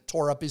accident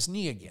tore up his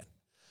knee again.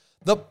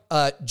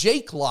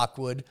 Jake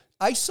Lockwood,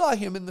 I saw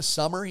him in the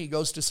summer. He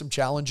goes to some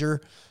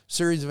Challenger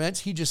Series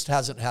events. He just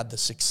hasn't had the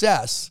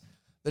success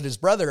that his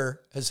brother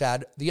has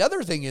had. The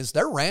other thing is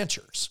they're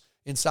ranchers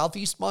in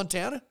Southeast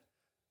Montana.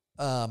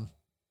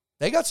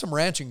 They got some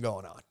ranching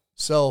going on.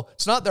 So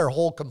it's not their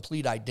whole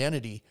complete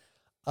identity.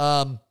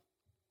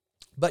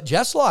 But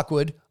Jess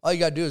Lockwood, all you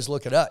got to do is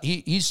look it up.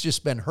 He's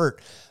just been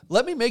hurt.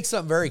 Let me make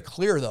something very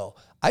clear, though.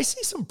 I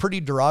see some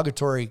pretty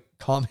derogatory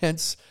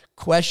comments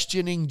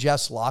questioning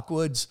Jess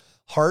Lockwood's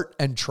heart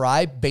and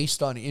tribe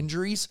based on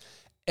injuries.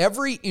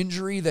 Every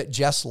injury that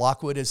Jess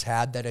Lockwood has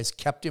had that has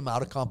kept him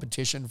out of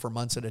competition for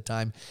months at a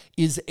time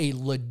is a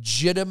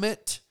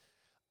legitimate,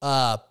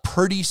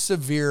 pretty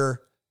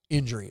severe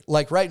injury.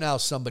 Like right now,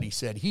 somebody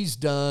said he's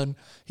done.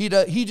 He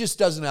just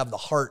doesn't have the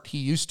heart he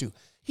used to.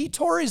 He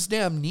tore his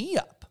damn knee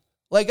up.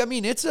 Like, I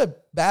mean, it's a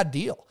bad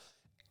deal.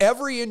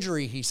 Every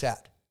injury he's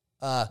had,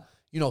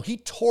 he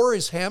tore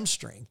his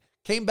hamstring,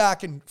 came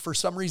back and for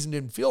some reason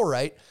didn't feel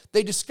right.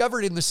 They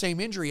discovered in the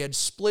same injury had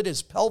split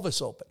his pelvis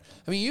open.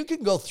 I mean, you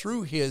can go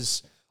through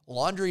his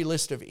laundry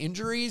list of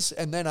injuries,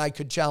 and then I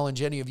could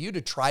challenge any of you to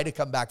try to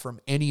come back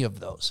from any of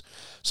those.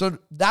 So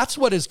that's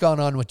what has gone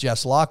on with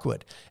Jess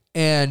Lockwood.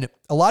 And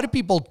a lot of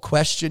people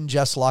question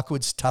Jess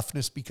Lockwood's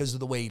toughness because of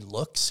the way he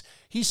looks.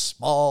 He's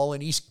small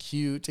and he's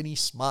cute and he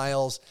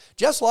smiles.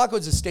 Jess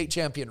Lockwood's a state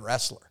champion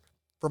wrestler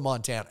from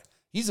Montana.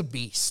 He's a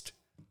beast.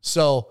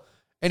 So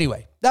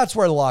anyway, that's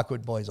where the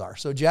Lockwood boys are.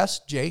 So Jess,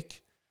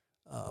 Jake,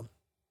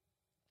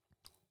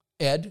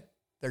 Ed,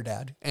 their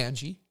dad,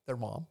 Angie, their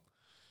mom.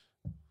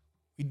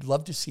 We'd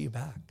love to see you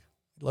back.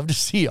 We'd love to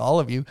see all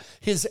of you.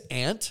 His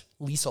aunt,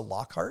 Lisa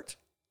Lockhart,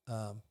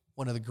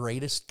 one of the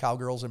greatest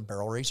cowgirls and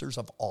barrel racers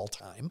of all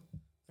time.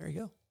 There you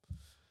go.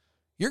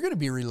 You're going to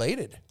be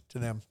related to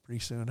them pretty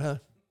soon, huh?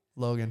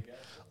 Logan.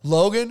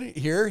 Logan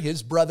here,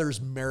 his brother's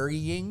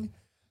marrying.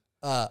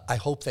 I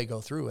hope they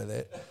go through with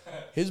it.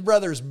 His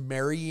brother's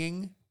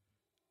marrying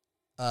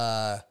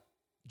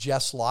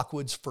Jess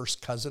Lockwood's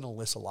first cousin,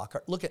 Alyssa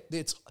Lockhart. Look at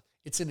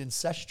it's an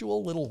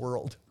incestual little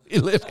world we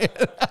live in.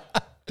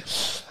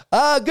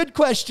 Good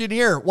question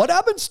here. What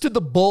happens to the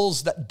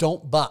bulls that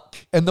don't buck?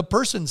 And the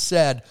person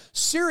said,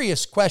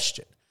 serious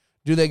question.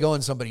 Do they go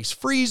in somebody's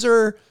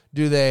freezer?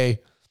 Do they,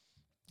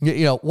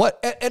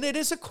 what? And it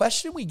is a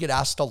question we get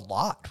asked a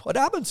lot. What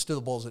happens to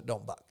the bulls that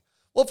don't buck?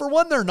 Well, for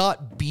one, they're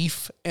not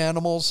beef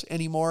animals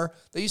anymore.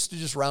 They used to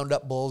just round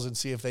up bulls and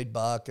see if they'd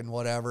buck and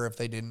whatever. If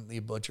they didn't, they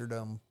butchered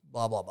them,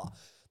 blah, blah, blah.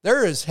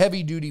 There is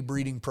heavy-duty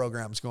breeding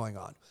programs going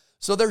on.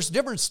 So there's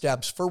different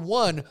steps. For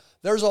one,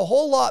 there's a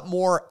whole lot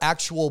more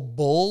actual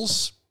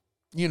bulls,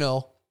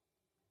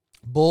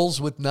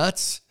 bulls with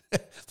nuts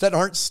that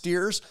aren't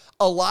steers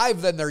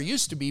alive than there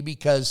used to be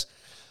because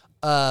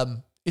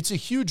it's a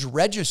huge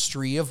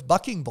registry of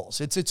bucking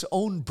bulls. It's its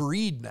own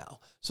breed now.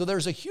 So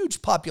there's a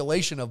huge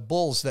population of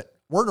bulls that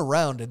weren't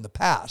around in the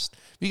past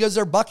because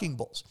they're bucking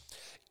bulls.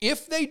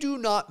 If they do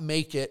not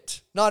make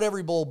it, not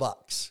every bull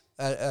bucks.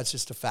 That's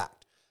just a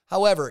fact.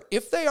 However,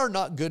 if they are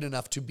not good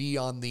enough to be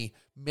on the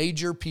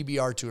major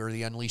PBR tour,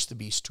 the Unleash the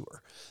Beast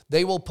tour,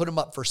 they will put them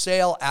up for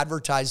sale,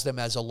 advertise them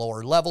as a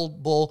lower level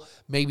bull.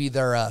 Maybe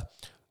they're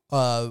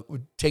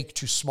take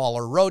to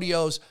smaller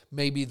rodeos.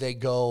 Maybe they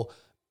go,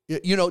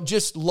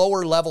 just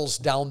lower levels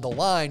down the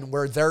line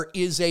where there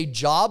is a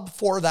job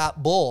for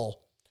that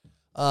bull.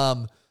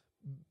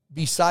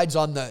 Besides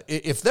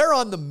if they're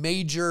on the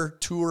major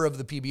tour of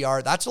the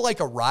PBR, that's like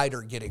a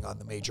rider getting on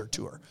the major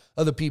tour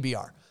of the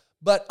PBR.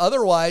 But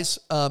otherwise,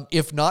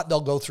 if not,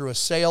 they'll go through a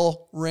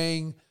sale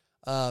ring.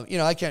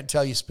 I can't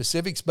tell you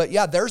specifics, but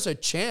yeah, there's a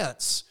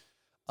chance.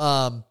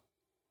 What's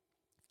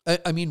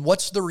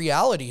the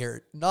reality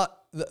here?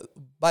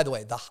 By the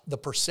way, the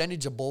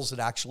percentage of bulls that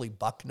actually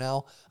buck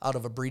now out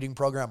of a breeding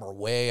program are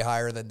way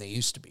higher than they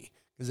used to be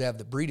because they have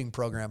the breeding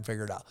program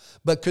figured out.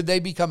 But could they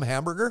become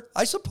hamburger?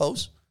 I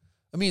suppose.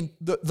 I mean,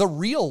 the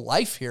real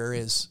life here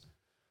is,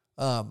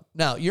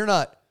 now you're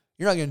not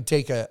going to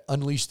take a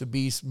Unleash the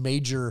Beast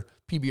major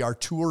PBR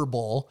tour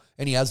bull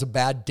and he has a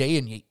bad day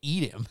and you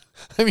eat him.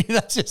 I mean,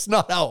 that's just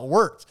not how it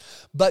works.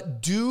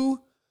 But do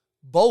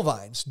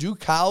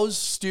cows,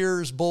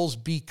 steers, bulls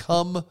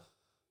become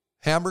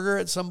hamburger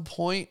at some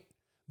point?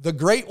 The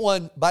great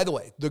one, by the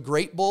way, the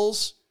great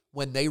bulls,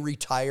 when they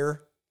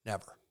retire,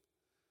 never.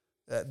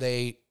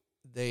 They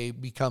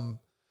become,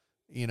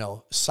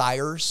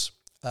 sires.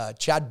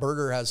 Chad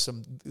Berger has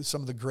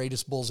some of the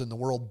greatest bulls in the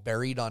world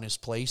buried on his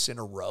place in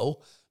a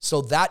row.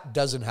 So that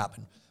doesn't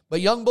happen. But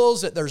young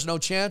bulls that there's no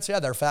chance,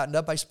 they're fattened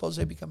up. I suppose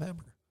they become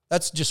hamburger.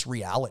 That's just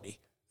reality.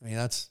 I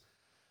mean,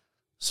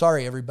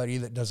 sorry, everybody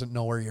that doesn't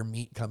know where your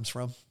meat comes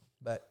from,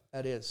 but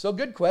that is. So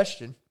good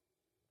question.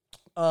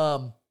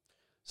 So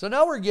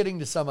now we're getting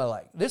to some I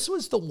like. This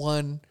was the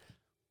one,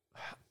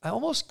 I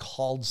almost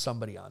called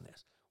somebody on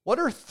this. What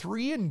are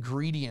 3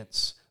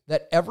 ingredients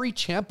that every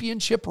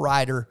championship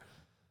rider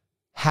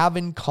have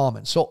in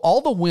common? So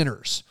all the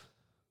winners,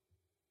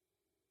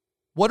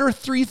 what are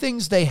 3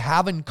 things they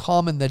have in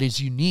common that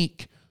is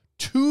unique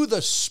to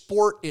the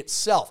sport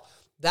itself?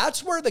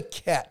 That's where the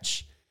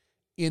catch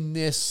in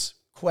this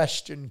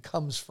question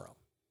comes from,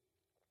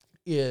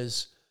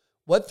 is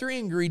what 3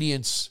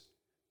 ingredients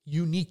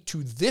unique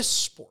to this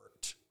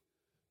sport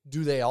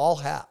do they all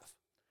have?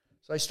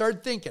 So I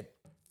started thinking,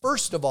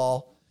 first of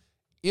all,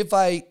 if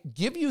I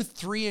give you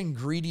 3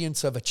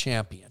 ingredients of a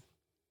champion,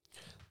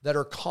 that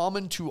are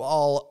common to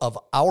all of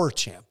our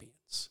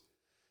champions.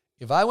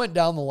 If I went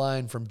down the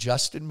line from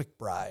Justin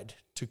McBride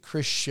to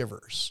Chris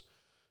Shivers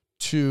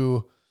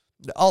to,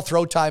 I'll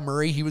throw Ty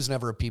Murray. He was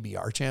never a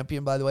PBR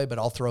champion, by the way, but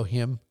I'll throw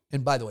him.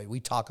 And by the way, we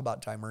talk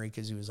about Ty Murray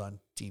because he was on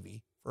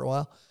TV for a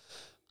while.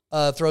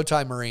 Throw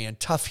Ty Murray and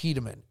Tuff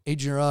Hedeman,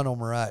 Adriano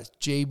Moraes,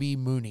 JB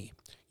Mooney.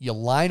 You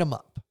line them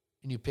up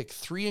and you pick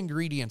 3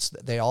 ingredients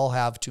that they all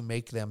have to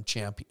make them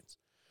champions.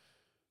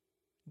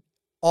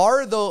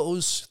 Are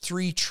those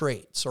 3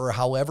 traits, or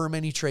however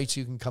many traits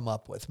you can come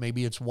up with,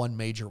 maybe it's one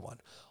major one,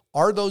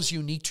 are those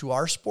unique to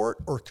our sport?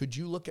 Or could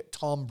you look at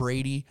Tom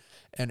Brady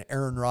and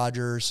Aaron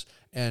Rodgers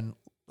and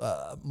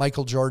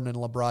Michael Jordan and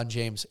LeBron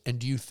James, and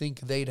do you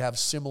think they'd have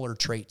similar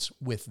traits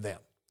with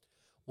them?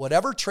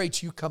 Whatever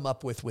traits you come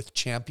up with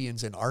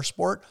champions in our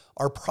sport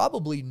are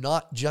probably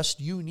not just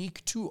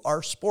unique to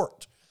our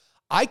sport.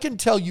 I can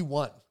tell you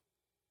one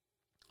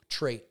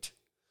trait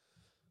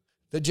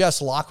that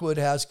Jess Lockwood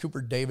has,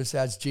 Cooper Davis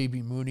has,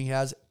 JB Mooney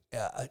has,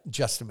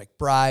 Justin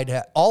McBride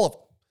has, all of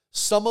them.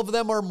 Some of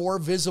them are more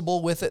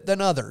visible with it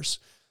than others.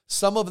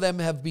 Some of them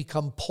have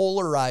become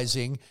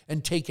polarizing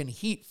and taken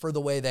heat for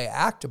the way they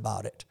act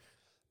about it.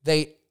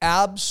 They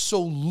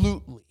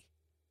absolutely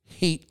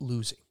hate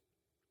losing.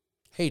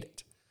 Hate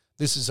it.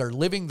 This is our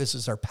living. This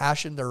is our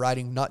passion. They're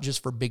riding not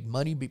just for big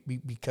money, but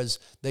because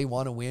they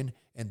want to win,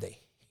 and they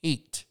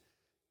hate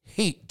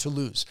to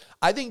lose.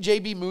 I think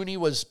JB Mooney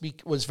was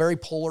very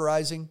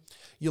polarizing.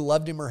 You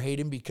loved him or hate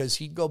him because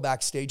he'd go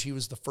backstage. He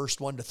was the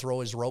first one to throw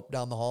his rope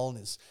down the hall and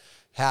his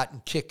hat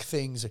and kick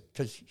things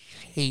because he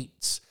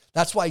hates.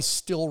 That's why he's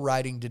still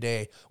riding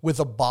today with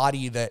a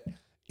body that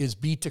is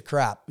beat to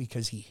crap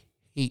because he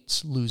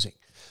hates losing.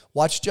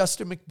 Watch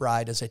Justin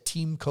McBride as a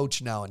team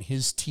coach now, and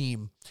his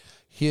team,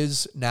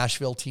 his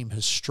Nashville team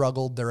has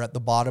struggled. They're at the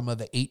bottom of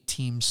the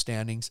 8-team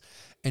standings,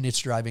 and it's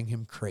driving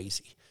him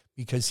crazy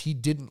because he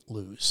didn't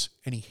lose,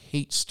 and he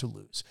hates to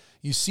lose.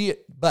 You see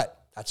it,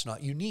 but that's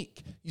not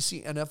unique. You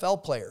see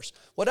NFL players.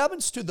 What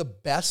happens to the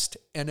best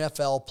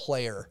NFL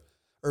player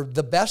or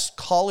the best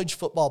college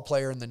football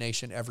player in the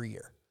nation every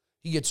year?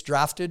 He gets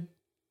drafted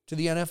to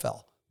the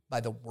NFL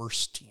by the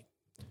worst team.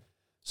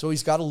 So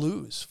he's got to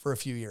lose for a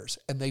few years,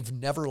 and they've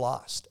never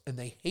lost, and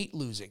they hate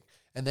losing,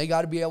 and they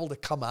got to be able to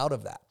come out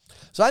of that.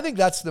 So I think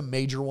that's the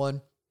major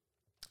one.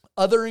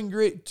 Other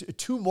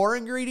 2 more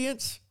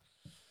ingredients.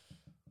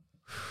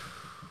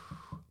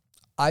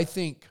 I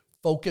think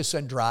focus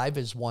and drive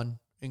is one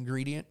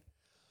ingredient.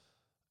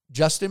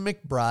 Justin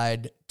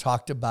McBride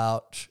talked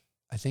about,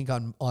 I think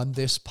on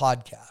this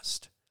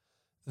podcast,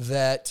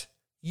 that,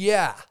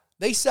 yeah,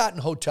 they sat in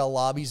hotel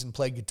lobbies and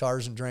played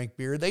guitars and drank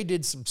beer. They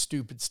did some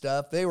stupid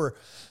stuff. They were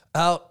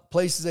out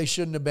places they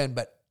shouldn't have been,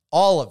 but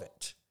all of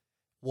it,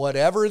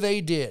 whatever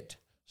they did,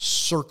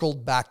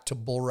 circled back to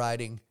bull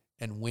riding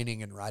and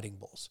winning and riding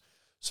bulls.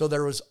 So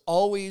there was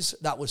always,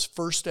 that was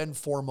first and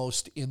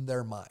foremost in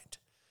their mind,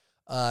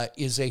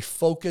 is a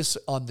focus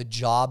on the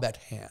job at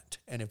hand.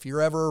 And if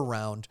you're ever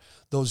around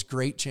those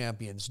great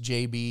champions,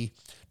 JB,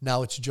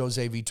 now it's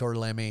Jose Vitor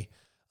Leme,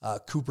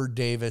 Cooper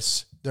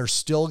Davis, there's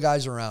still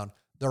guys around.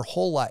 Their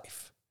whole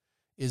life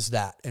is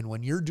that. And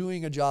when you're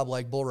doing a job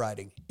like bull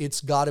riding,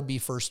 it's got to be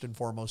first and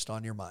foremost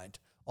on your mind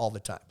all the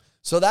time.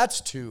 So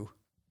that's 2.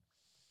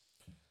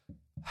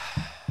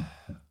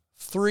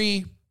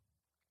 3,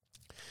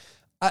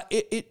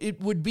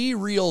 it would be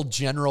real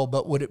general,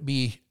 but would it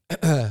be,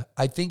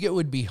 I think it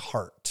would be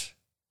heart.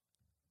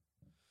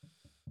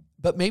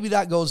 But maybe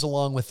that goes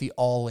along with the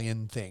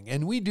all-in thing.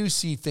 And we do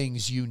see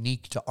things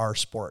unique to our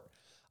sport.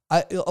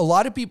 A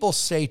lot of people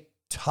say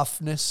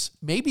toughness.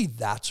 Maybe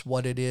that's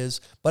what it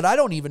is, but I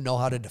don't even know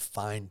how to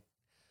define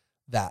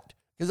that.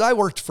 Because I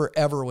worked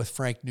forever with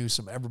Frank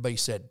Newsom. Everybody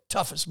said,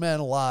 toughest man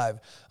alive.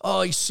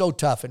 Oh, he's so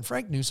tough. And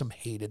Frank Newsom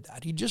hated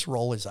that. He'd just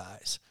roll his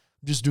eyes.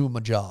 I'm just doing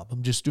my job.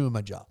 I'm just doing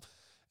my job.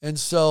 And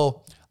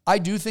so I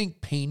do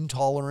think pain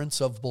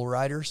tolerance of bull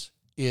riders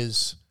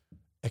is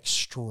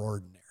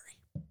extraordinary.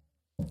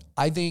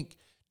 I think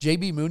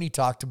JB Mooney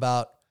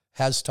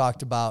has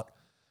talked about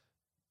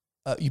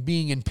you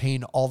being in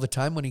pain all the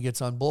time when he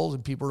gets on bulls,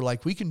 and people are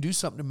like, we can do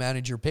something to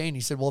manage your pain.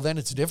 He said, well, then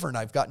it's different.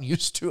 I've gotten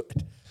used to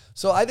it.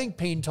 So I think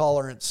pain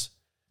tolerance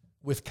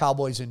with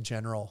cowboys in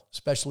general,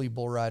 especially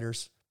bull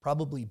riders,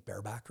 probably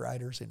bareback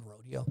riders in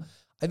rodeo,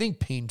 I think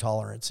pain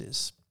tolerance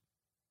is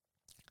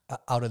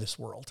out of this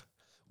world,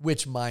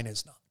 which mine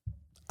is not.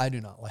 I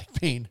do not like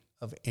pain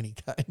of any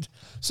kind.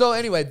 So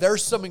anyway,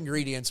 there's some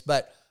ingredients,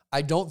 but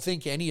I don't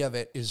think any of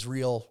it is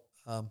real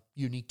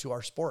unique to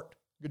our sport.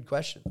 Good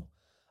question.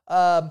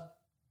 I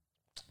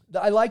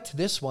liked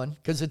this one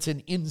because it's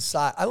an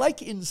inside. I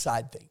like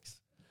inside things.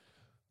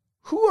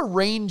 Who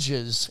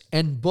arranges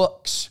and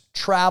books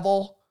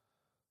travel,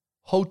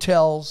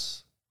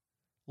 hotels,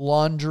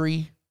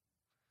 laundry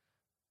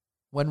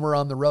when we're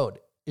on the road?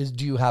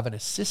 Do you have an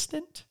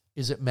assistant?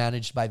 Is it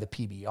managed by the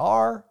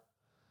PBR?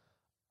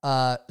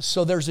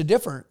 So there's a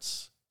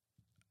difference.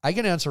 I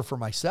can answer for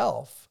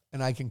myself,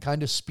 and I can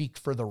kind of speak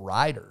for the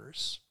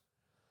riders.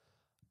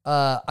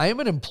 I am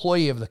an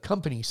employee of the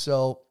company,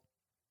 so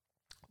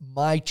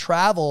my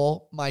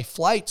travel, my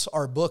flights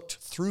are booked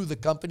through the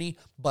company,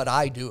 but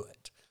I do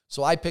it.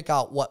 So I pick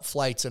out what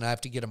flights and I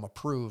have to get them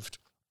approved.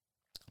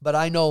 But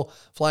I know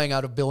flying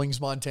out of Billings,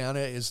 Montana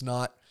is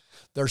not,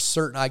 there's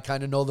certain, I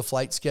kind of know the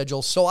flight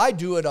schedule. So I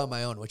do it on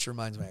my own, which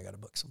reminds me, I got to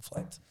book some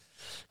flights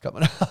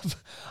coming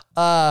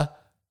up.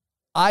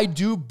 I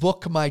do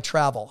book my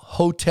travel.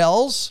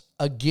 Hotels,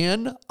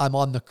 again, I'm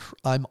on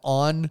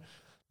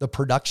the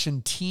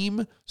production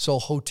team. So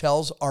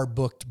hotels are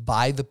booked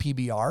by the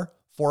PBR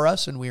for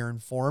us and we are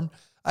informed.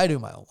 I do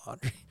my own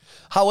laundry.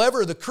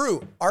 However, the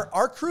crew,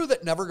 our crew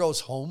that never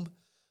goes home,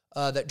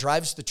 that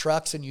drives the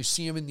trucks and you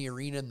see them in the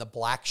arena in the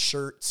black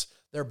shirts,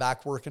 they're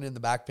back working in the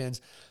back pins.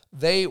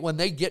 When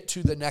they get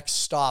to the next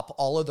stop,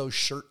 all of those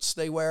shirts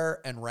they wear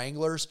and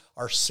Wranglers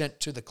are sent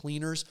to the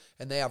cleaners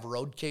and they have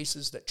road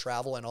cases that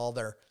travel and all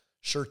their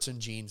shirts and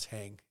jeans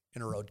hang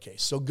in a road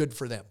case. So good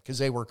for them because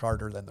they work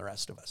harder than the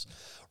rest of us.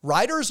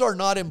 Riders are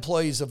not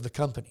employees of the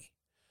company.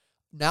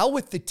 Now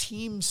with the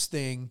teams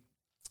thing,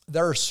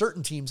 there are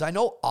certain teams. I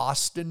know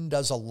Austin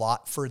does a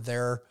lot for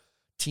their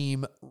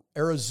team.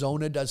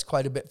 Arizona does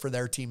quite a bit for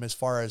their team as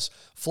far as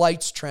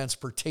flights,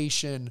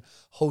 transportation,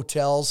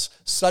 hotels.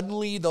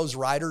 Suddenly those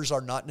riders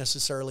are not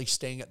necessarily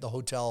staying at the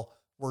hotel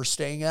we're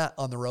staying at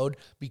on the road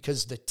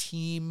because the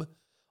team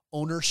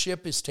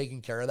ownership is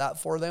taking care of that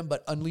for them.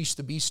 But Unleash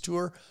the Beast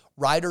Tour,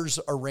 riders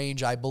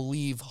arrange, I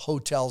believe,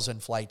 hotels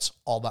and flights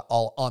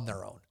all on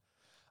their own.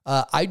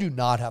 I do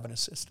not have an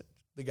assistant.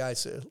 The guy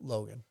said,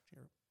 Logan,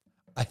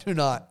 I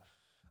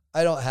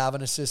don't have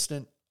an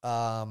assistant.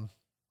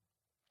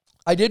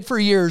 I did for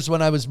years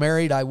when I was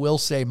married. I will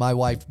say my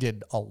wife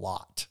did a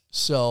lot.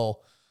 So,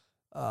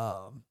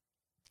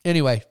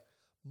 anyway,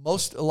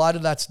 a lot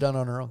of that's done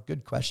on her own.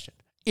 Good question.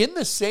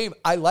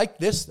 I like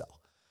this though.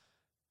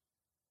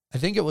 I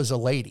think it was a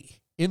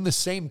lady in the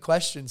same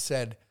question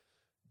said,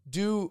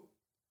 do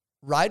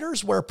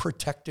riders wear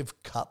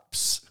protective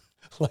cups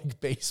like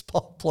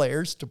baseball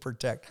players to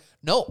protect?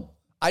 No,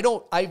 I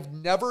don't. I've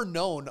never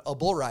known a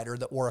bull rider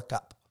that wore a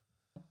cup.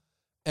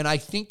 And I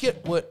think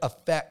it would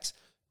affect,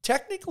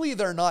 technically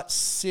they're not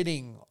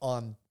sitting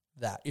on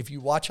that. If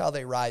you watch how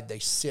they ride, they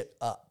sit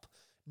up.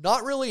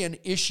 Not really an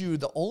issue.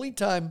 The only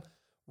time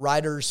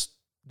riders,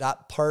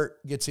 that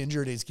part gets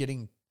injured is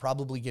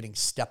probably getting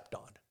stepped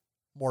on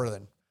more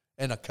than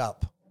in a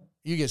cup.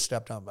 You get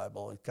stepped on by a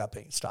bull, cup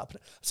ain't stopping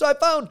it. So I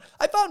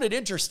found it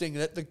interesting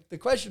that the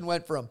question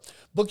went from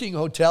booking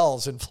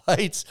hotels and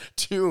flights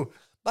to,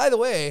 by the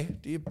way,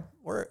 do you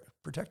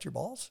protect your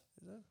balls?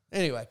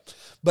 Anyway,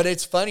 but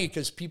it's funny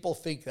because people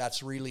think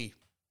that's really,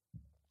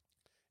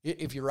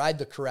 if you ride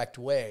the correct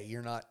way,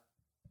 you're not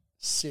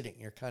sitting,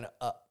 you're kind of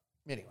up.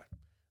 Anyway,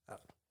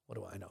 what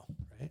do I know,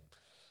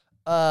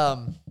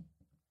 right?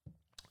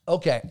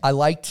 Okay, I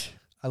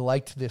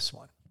liked this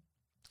one.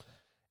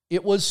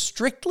 It was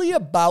strictly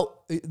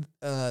about,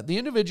 the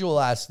individual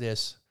asked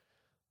this,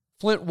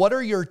 Flint, what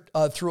are your,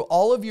 through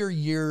all of your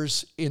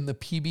years in the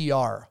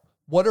PBR,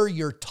 what are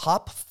your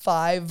top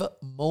 5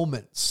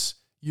 moments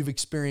you've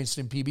experienced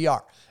in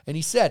PBR? And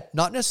he said,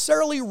 not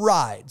necessarily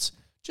rides,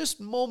 just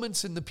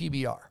moments in the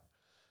PBR.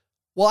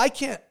 Well, I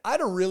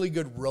had a really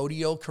good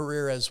rodeo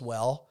career as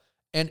well.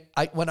 And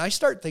when I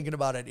start thinking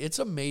about it, it's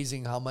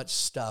amazing how much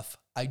stuff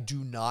I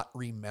do not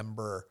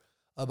remember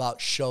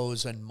about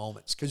shows and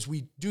moments because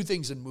we do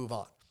things and move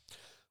on.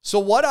 So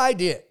what I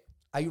did,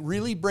 I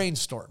really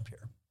brainstormed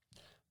here.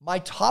 My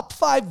top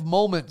 5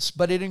 moments,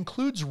 but it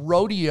includes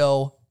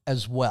rodeo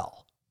as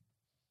well.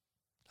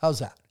 How's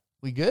that?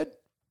 We good?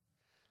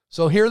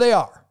 So here they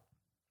are.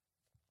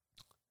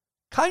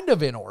 Kind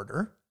of in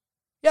order.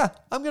 Yeah,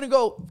 I'm going to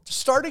go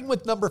starting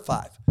with number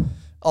 5.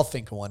 I'll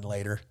think of one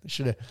later.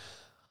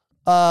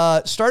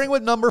 Starting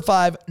with number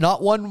 5,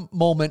 not one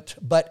moment,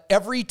 but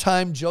every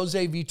time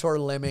Jose Vitor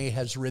Leme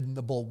has ridden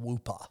the bull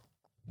Whoopa.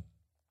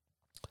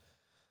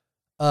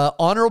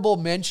 Honorable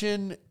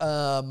mention,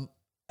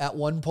 at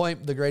one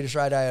point, the greatest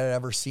ride I had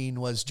ever seen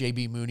was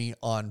JB Mooney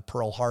on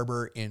Pearl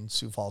Harbor in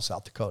Sioux Falls,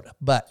 South Dakota.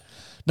 But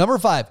number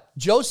 5,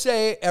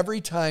 Jose, every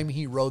time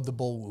he rode the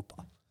bull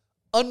Whoopa.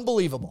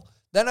 Unbelievable.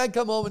 Then I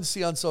come home and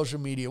see on social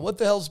media, what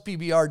the hell's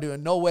PBR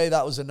doing? No way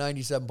that was a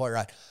 97-point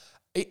ride.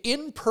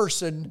 In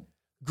person,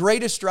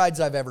 greatest rides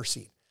I've ever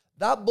seen.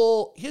 That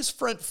bull, his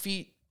front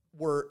feet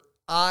were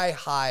eye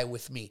high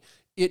with me.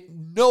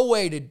 No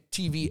way did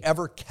TV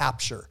ever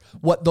capture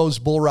what those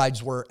bull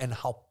rides were and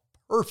how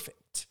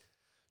perfect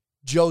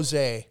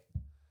Jose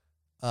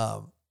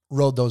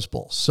rode those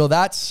bulls. So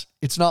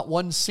it's not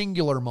one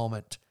singular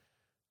moment,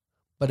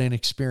 but an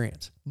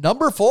experience.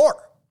 Number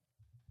 4,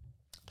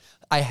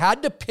 I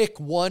had to pick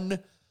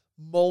one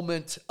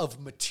moment of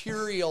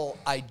material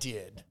I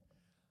did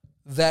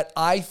that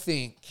I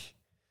think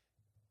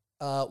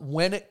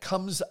when it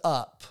comes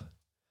up,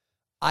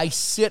 I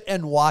sit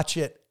and watch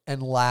it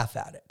and laugh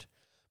at it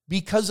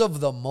because of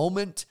the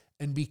moment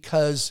and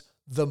because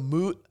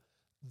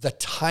the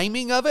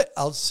timing of it.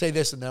 I'll say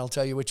this and then I'll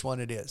tell you which one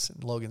it is.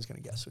 And Logan's going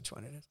to guess which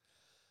one it is.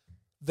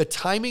 The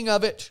timing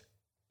of it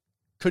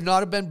could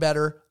not have been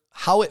better.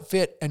 how it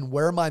fit and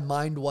where my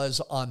mind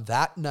was on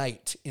that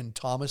night in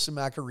Thomas and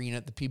Mack Arena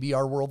at the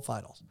PBR World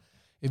Finals.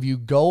 If you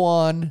go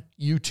on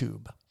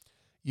YouTube,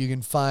 you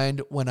can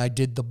find when I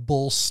did the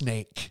bull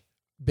snake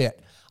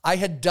bit. I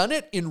had done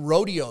it in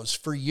rodeos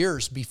for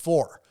years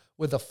before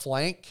with a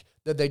flank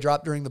that they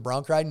dropped during the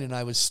bronc riding, and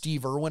I was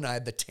Steve Irwin. I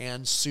had the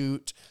tan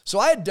suit. So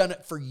I had done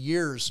it for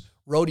years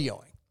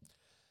rodeoing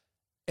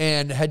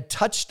and had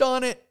touched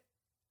on it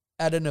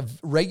at a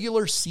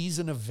regular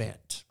season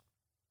event.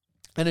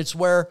 And it's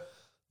where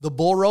the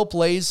bull rope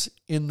lays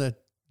in the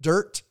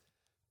dirt,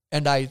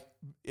 and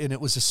it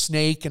was a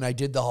snake, and I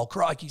did the whole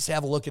Crockies,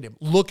 have a look at him.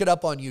 Look it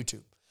up on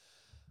YouTube.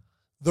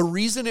 The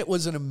reason it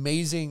was an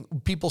amazing,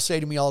 people say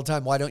to me all the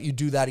time, why don't you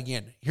do that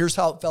again? Here's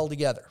how it fell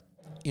together.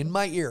 In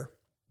my ear,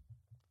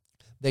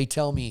 they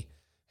tell me,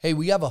 hey,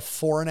 we have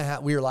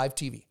we are live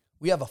TV.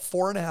 We have a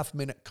 4.5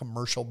 minute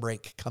commercial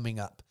break coming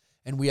up,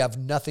 and we have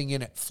nothing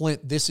in it.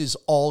 Flint, this is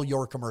all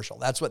your commercial.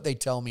 That's what they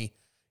tell me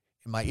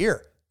in my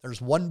ear. There's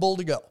one bull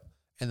to go.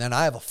 And then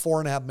I have a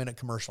 4.5 minute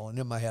commercial. And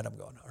in my head, I'm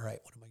going, all right,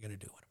 what am I going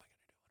to do?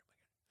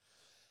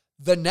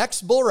 The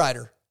next bull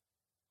rider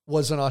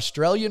was an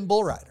Australian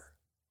bull rider.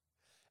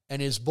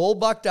 And his bull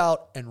bucked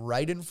out, and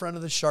right in front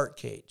of the shark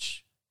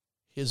cage,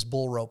 his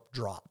bull rope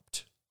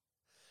dropped.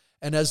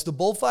 And as the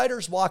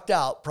bullfighters walked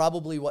out,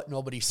 probably what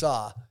nobody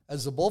saw,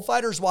 as the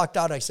bullfighters walked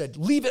out, I said,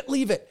 leave it,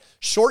 leave it.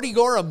 Shorty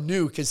Gorham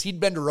knew because he'd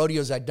been to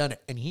rodeos, I'd done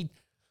it, and he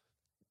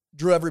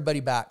drew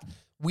everybody back.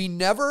 We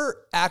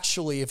never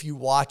actually, if you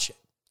watch it,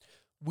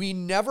 we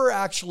never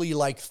actually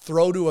like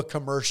throw to a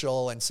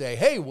commercial and say,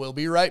 hey, we'll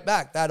be right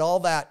back.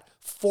 All that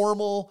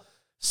formal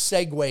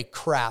segue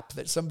crap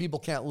that some people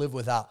can't live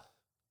without.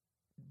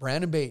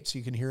 Brandon Bates,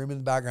 you can hear him in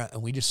the background,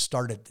 and we just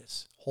started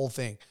this whole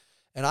thing.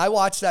 And I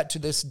watch that to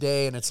this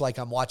day, and it's like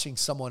I'm watching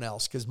someone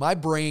else because my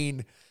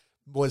brain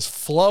was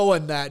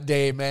flowing that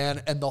day,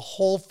 man. And the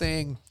whole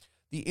thing,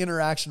 the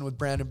interaction with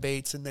Brandon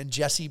Bates, and then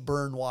Jesse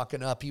Byrne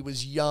walking up. He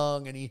was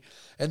young, and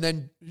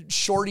then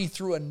Shorty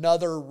threw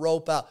another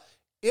rope out.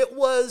 It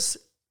was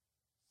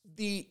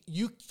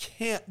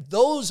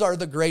those are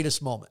the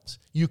greatest moments.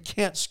 You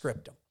can't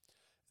script them.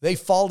 They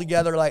fall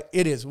together like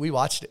it is. We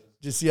watched it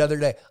just the other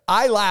day.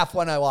 I laugh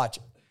when I watch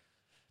it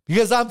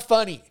because I'm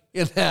funny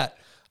in that.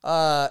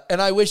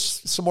 And I wish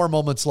some more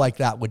moments like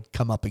that would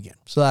come up again.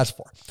 So that's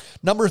 4.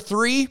 Number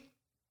 3,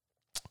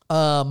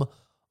 I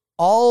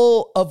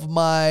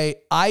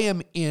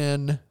am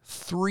in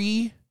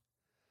 3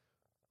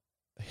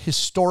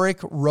 historic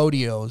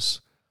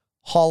rodeos,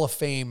 Hall of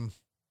Fame.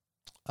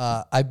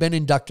 I've been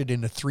inducted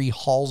into 3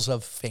 Halls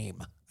of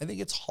Fame. I think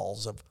it's Hall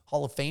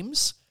of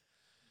Fames.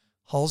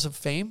 Halls of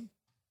Fame.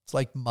 It's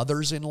like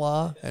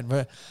mothers-in-law.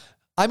 And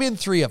I'm in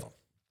 3 of them.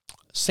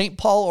 St.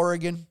 Paul,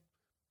 Oregon,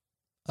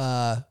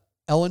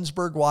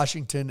 Ellensburg,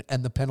 Washington,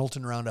 and the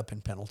Pendleton Roundup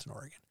in Pendleton,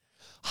 Oregon.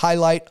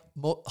 Highlight,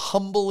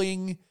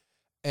 humbling,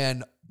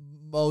 and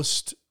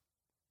most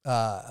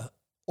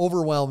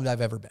overwhelmed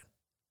I've ever been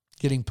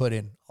getting put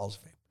in Halls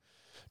of Fame.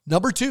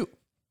 Number 2,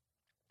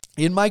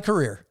 in my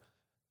career,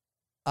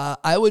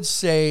 I would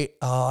say,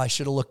 I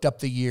should have looked up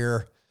the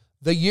year.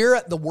 The year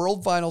at the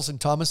World Finals in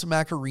Thomas and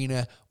Mack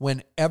Arena,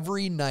 when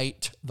every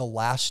night the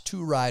last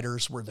 2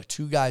 riders were the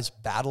 2 guys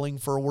battling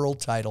for a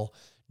world title,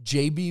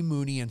 J.B.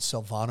 Mooney and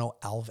Silvano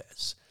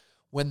Alves.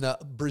 When the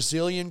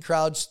Brazilian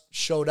crowds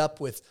showed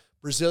up with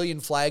Brazilian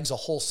flags, a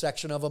whole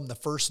section of them the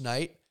first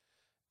night,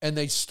 and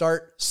they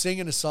start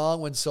singing a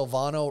song when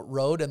Silvano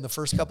rode, and the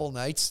first couple of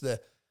nights,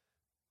 the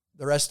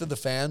rest of the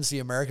fans, the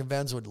American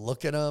fans, would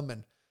look at them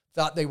and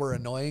thought they were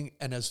annoying.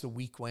 And as the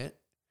week went,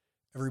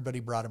 everybody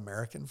brought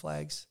American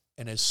flags.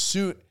 And as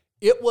soon,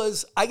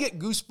 I get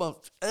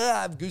goosebumps. I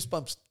have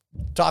goosebumps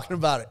talking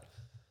about it.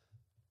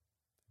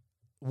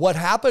 What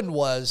happened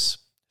was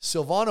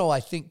Silvano, I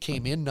think,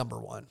 came in number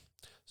 1.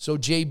 So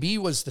JB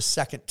was the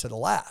second to the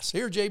last.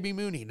 Here, JB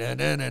Mooney.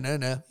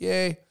 Na.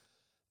 Yay.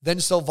 Then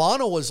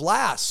Silvano was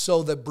last.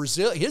 So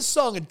his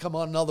song had come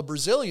on and all the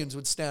Brazilians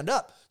would stand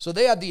up. So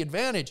they had the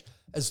advantage.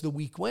 As the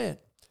week went,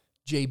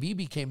 JB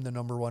became the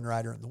number 1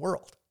 rider in the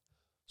world.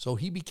 So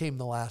he became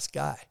the last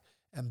guy.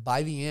 And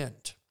by the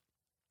end,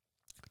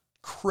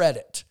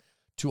 credit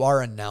to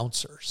our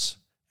announcers.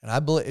 And I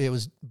believe it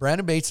was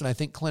Brandon Bates, and I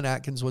think Clint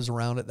Atkins was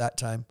around at that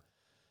time.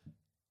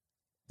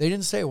 They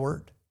didn't say a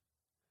word.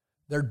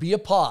 There'd be a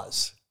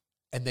pause,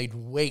 and they'd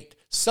wait.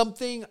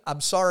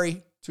 I'm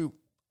sorry to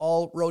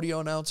all rodeo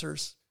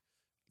announcers.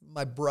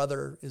 My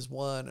brother is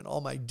one, and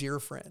all my dear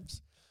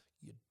friends.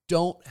 You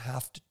don't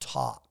have to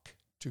talk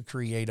to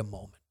create a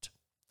moment.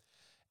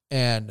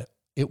 And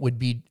it would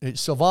be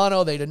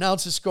Silvano, they'd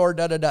announce the score,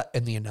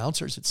 and the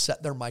announcers would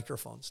set their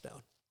microphones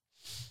down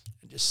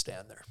and just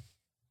stand there.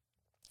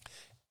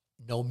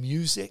 No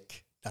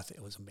music, nothing.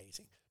 It was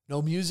amazing.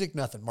 No music,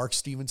 nothing. Mark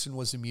Stevenson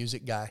was the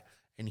music guy,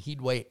 and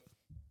he'd wait.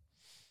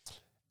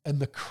 And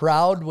the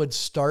crowd would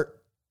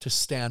start to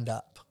stand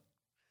up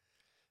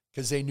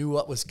because they knew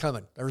what was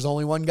coming. There was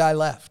only one guy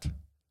left.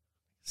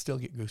 Still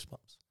get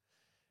goosebumps.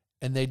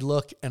 And they'd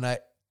look, and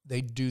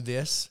they'd do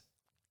this.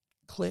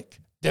 Click.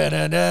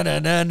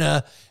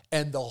 Da-da-da-da-da-da.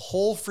 And the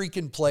whole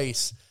freaking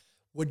place,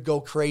 would go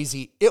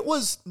crazy. It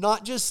was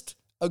not just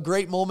a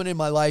great moment in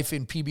my life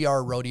in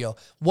PBR rodeo.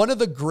 One of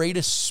the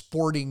greatest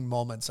sporting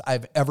moments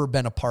I've ever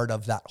been a part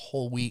of that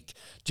whole week.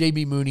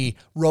 JB Mooney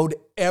rode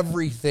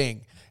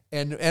everything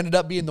and ended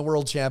up being the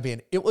world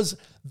champion. It was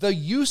the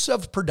use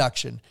of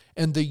production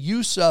and the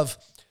use of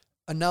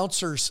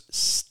announcers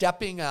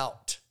stepping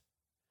out,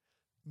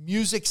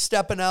 music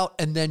stepping out,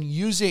 and then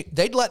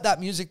they'd let that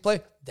music play.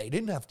 They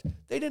didn't have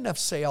to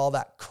say all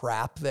that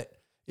crap that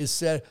is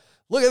said.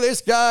 Look at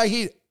this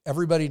guy.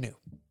 Everybody knew.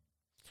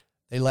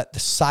 They let the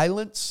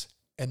silence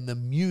and the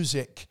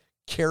music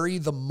carry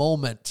the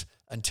moment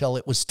until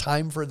it was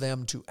time for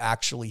them to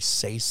actually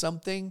say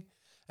something.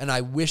 And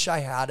I wish I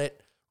had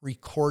it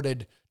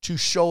recorded to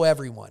show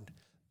everyone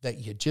that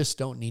you just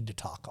don't need to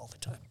talk all the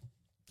time.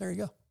 There you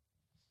go.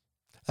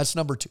 That's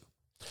number 2.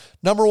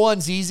 Number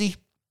 1's easy.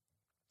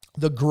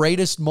 The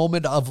greatest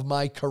moment of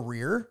my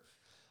career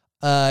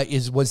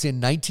was in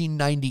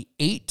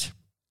 1998.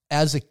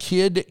 As a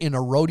kid in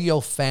a rodeo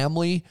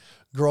family,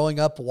 growing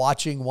up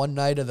watching one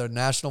night of the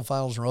National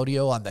Finals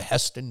Rodeo on the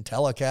Heston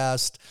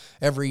telecast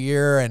every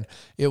year. And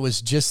it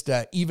was just,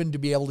 even to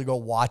be able to go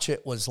watch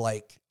it was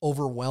like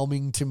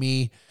overwhelming to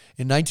me.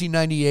 In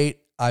 1998,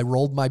 I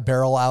rolled my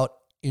barrel out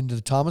into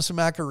the Thomas &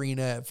 Mack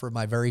Arena for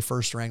my very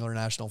first Wrangler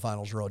National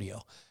Finals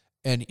Rodeo.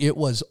 And it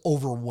was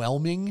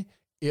overwhelming.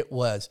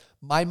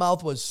 My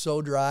mouth was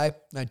so dry.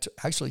 I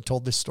actually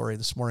told this story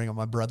this morning on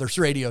my brother's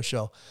radio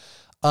show.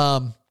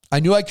 I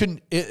knew I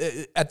couldn't,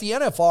 at the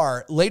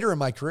NFR, later in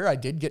my career, I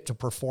did get to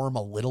perform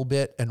a little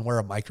bit and wear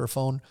a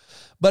microphone.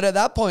 But at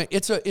that point,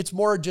 it's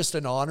more just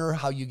an honor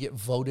how you get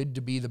voted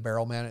to be the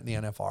barrel man at the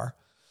NFR.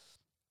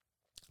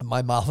 And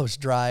my mouth was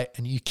dry,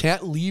 and you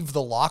can't leave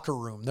the locker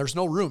room. There's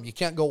no room. You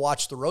can't go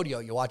watch the rodeo.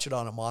 You watch it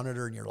on a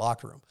monitor in your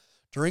locker room.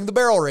 During the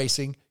barrel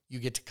racing, you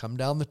get to come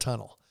down the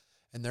tunnel.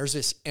 And there's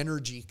this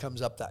energy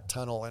comes up that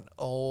tunnel. And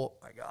oh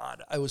my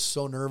God, I was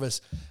so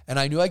nervous. And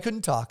I knew I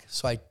couldn't talk.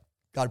 So I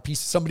got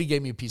somebody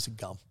gave me a piece of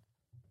gum.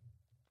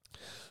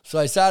 So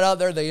I sat out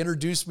there, they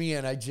introduced me,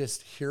 and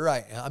here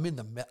I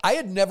am. I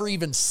had never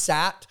even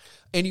sat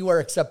anywhere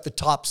except the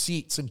top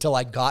seats until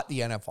I got the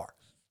NFR.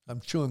 I'm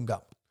chewing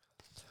gum.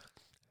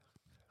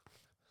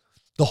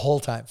 The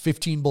whole time,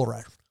 15 bull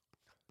riders.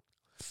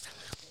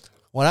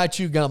 When I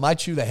chew gum, I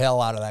chew the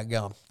hell out of that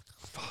gum.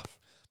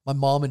 My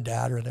mom and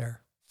dad are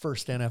there.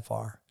 First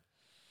NFR.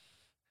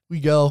 We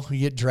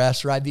get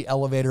dressed, ride the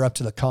elevator up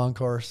to the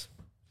concourse.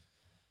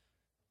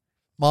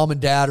 Mom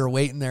and dad are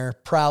waiting there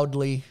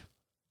proudly.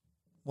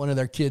 One of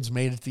their kids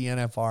made it to the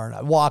NFR. And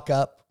I walk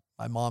up.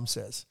 My mom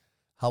says,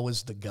 "How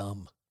was the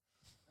gum?"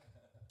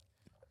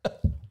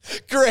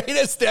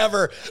 Greatest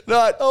ever.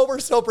 We're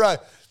so proud.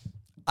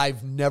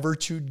 I've never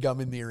chewed gum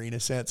in the arena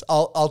since.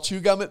 I'll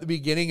chew gum at the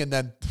beginning and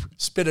then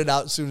spit it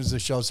out as soon as the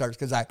show starts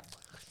because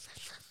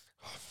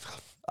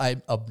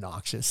I'm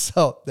obnoxious.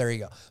 So there you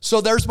go.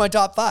 So there's my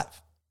top 5.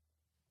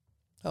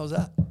 How was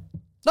that?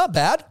 Not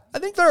bad. I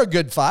think they're a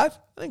good 5.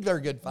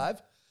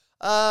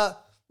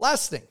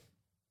 Last thing,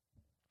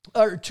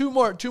 or two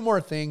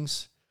more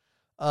things,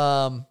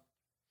 to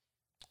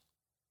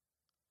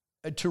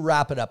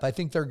wrap it up. I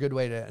think they're a good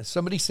way to.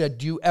 Somebody said,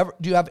 "Do you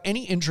have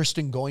any interest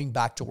in going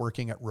back to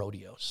working at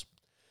rodeos?"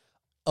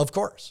 Of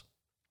course,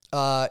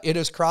 it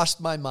has crossed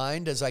my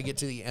mind as I get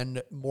to the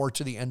end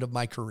of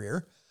my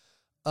career.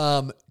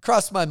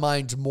 Crossed my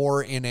mind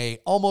more in a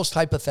almost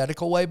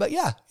hypothetical way, but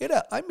yeah,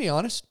 I'd be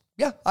honest.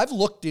 Yeah, I've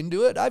looked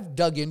into it. I've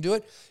dug into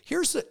it.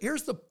 Here's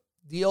the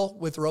deal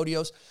with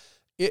rodeos.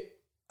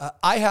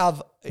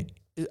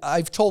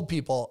 I've told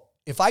people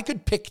if I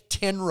could pick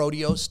 10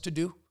 rodeos to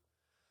do,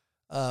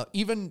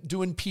 even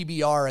doing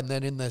PBR, and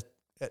then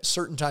at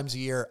certain times a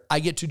year,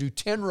 I get to do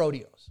 10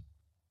 rodeos.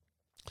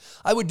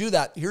 I would do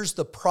that. Here's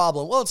the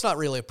problem. Well, it's not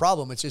really a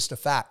problem. It's just a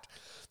fact.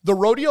 The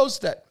rodeos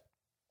that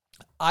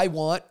I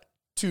want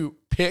to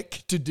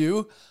pick to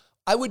do,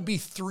 I would be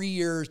 3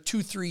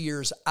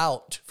 years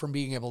out from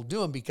being able to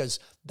do them because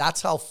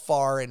that's how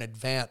far in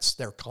advance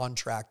they're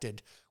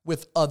contracted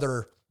with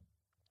other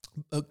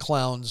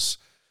clowns,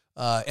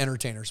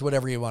 entertainers,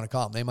 whatever you want to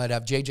call them. They might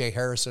have J.J.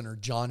 Harrison or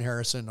John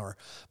Harrison or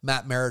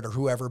Matt Merritt or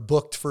whoever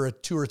booked for a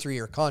 2 or 3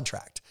 year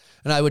contract.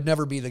 And I would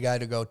never be the guy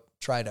to go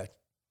try to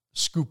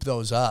scoop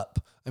those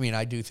up. I mean,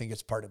 I do think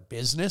it's part of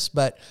business,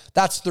 but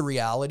that's the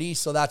reality.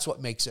 So that's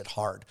what makes it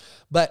hard.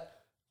 But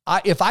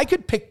if I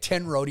could pick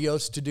 10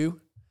 rodeos to do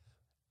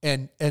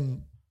and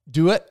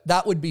do it,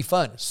 that would be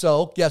fun.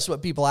 So guess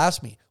what people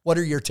ask me? What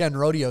are your 10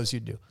 rodeos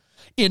you'd do?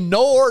 In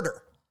no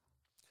order.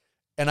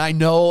 And I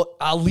know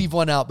I'll leave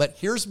one out, but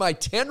here's my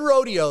 10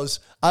 rodeos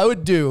I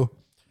would do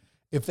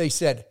if they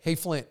said, "Hey,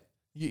 Flint,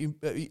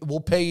 we'll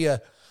pay you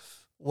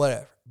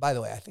whatever." By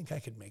the way, I think I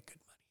could make good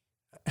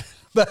money.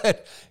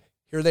 But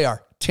here they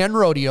are, 10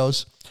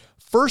 rodeos.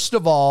 First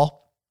of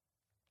all,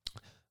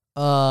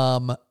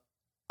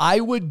 I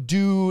would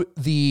do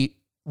the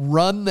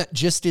run that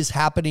just is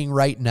happening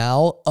right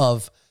now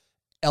of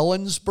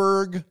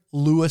Ellensburg,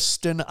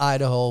 Lewiston,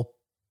 Idaho,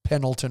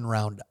 Pendleton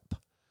Roundup.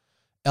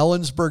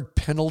 Ellensburg,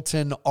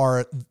 Pendleton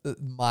are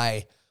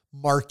my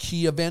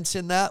marquee events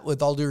in that,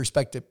 with all due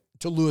respect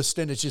to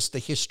Lewiston. It's just the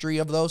history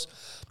of those.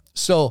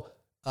 So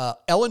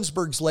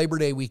Ellensburg's Labor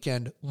Day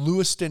weekend,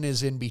 Lewiston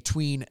is in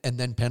between, and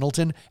then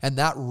Pendleton. And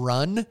that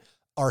run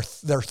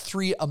they're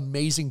three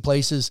amazing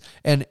places,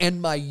 and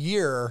end my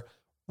year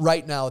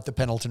right now at the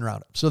Pendleton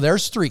Roundup. So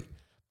there's three: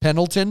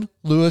 Pendleton,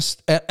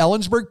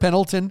 Ellensburg,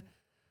 Pendleton,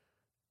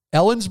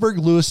 Ellensburg,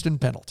 Lewiston,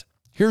 Pendleton.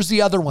 Here's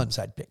the other ones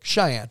I'd pick.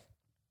 Cheyenne.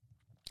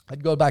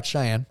 I'd go back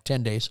Cheyenne,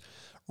 10 days.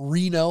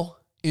 Reno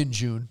in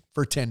June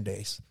for 10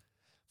 days.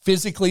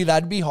 Physically,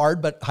 that'd be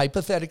hard, but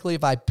hypothetically,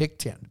 if I pick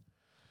 10.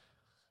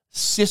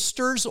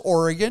 Sisters,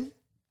 Oregon.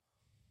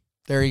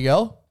 There you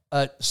go.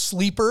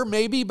 Sleeper,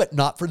 maybe, but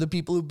not for the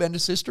people who've been to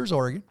Sisters,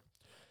 Oregon.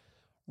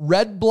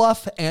 Red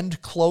Bluff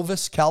and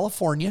Clovis,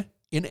 California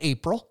in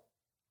April.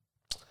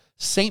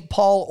 St.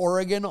 Paul,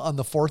 Oregon on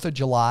the 4th of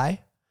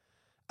July.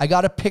 I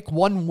got to pick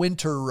one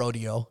winter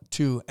rodeo,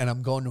 too, and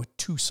I'm going to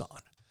Tucson,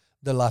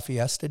 the La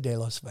Fiesta de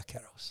los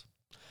Vaqueros.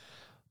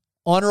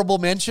 Honorable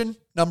mention,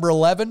 number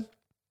 11.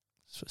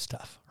 This was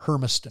tough.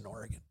 Hermiston,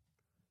 Oregon,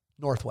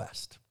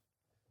 Northwest.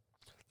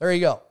 There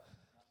you go.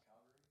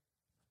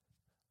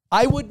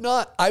 I would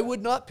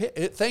not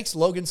pick. Thanks,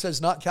 Logan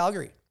says not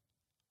Calgary.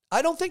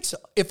 I don't think so.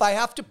 If I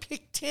have to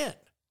pick 10,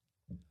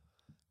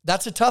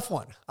 that's a tough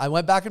one. I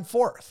went back and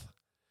forth.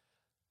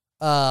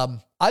 I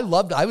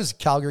was in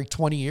Calgary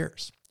 20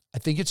 years. I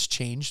think it's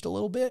changed a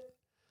little bit.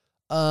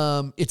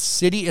 It's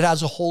city. It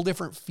has a whole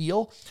different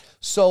feel.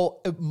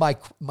 So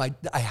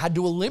I had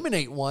to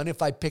eliminate one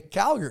if I picked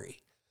Calgary.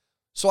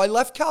 So I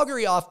left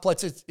Calgary off,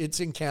 plus it's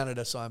in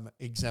Canada, so I'm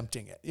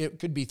exempting it. It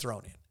could be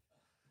thrown in.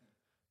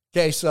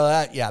 Okay, so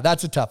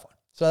that's a tough one.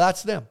 So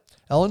that's them.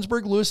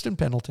 Ellensburg, Lewiston,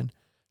 Pendleton,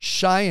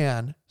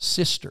 Cheyenne,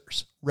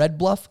 Sisters, Red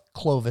Bluff,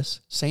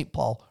 Clovis, St.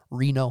 Paul,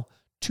 Reno,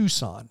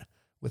 Tucson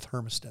with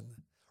Hermiston.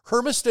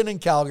 Hermiston and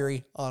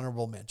Calgary,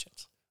 honorable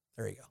mentions.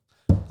 There you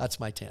go. That's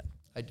my 10.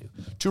 I do.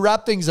 To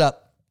wrap things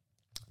up,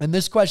 and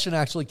this question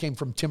actually came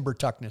from Timber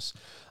Tuckness.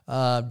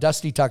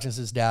 Dusty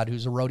Tuckness' dad,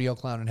 who's a rodeo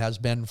clown and has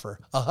been for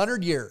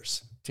 100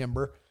 years,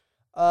 Timber.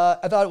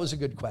 I thought it was a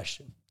good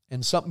question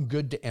and something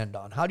good to end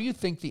on. How do you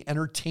think the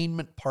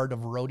entertainment part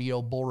of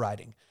rodeo bull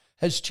riding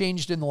has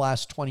changed in the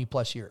last 20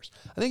 plus years?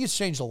 I think it's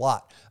changed a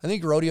lot. I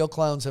think rodeo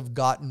clowns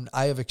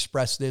I have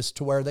expressed this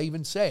to where they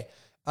even say,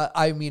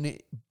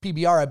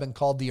 PBR, I've been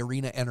called the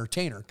arena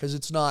entertainer because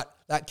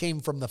that came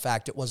from the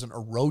fact it wasn't a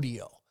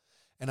rodeo.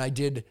 And I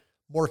did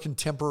more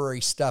contemporary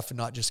stuff and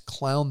not just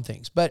clown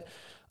things. But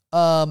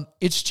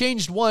it's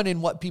changed, one, in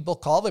what people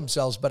call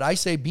themselves. But I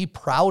say be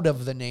proud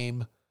of the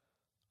name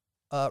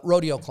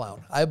rodeo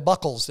clown. I have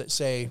buckles that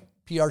say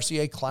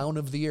PRCA Clown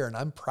of the Year, and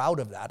I'm proud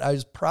of that. I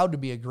was proud to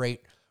be a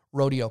great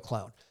rodeo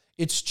clown.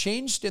 It's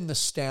changed in the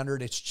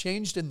standard. It's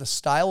changed in the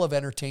style of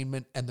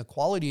entertainment and the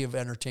quality of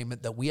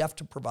entertainment that we have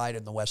to provide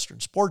in the Western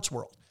sports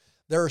world.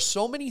 There are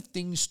so many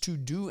things to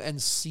do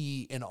and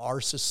see in our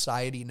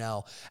society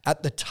now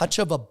at the touch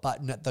of a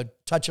button, at the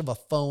touch of a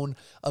phone,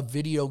 a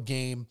video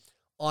game,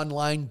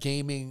 online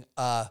gaming.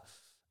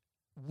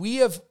 We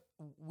have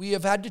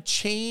had to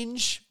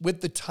change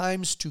with the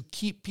times to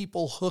keep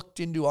people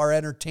hooked into our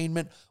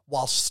entertainment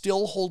while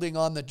still holding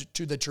on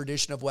to the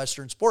tradition of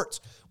Western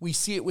sports. We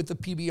see it with the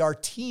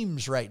PBR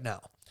teams right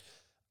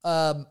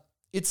now.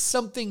 It's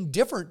something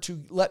different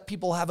to let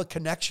people have a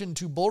connection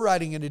to bull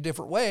riding in a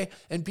different way,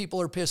 and people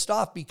are pissed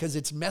off because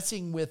it's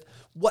messing with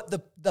what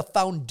the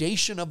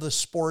foundation of the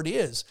sport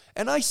is.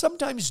 And I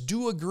sometimes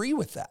do agree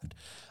with that.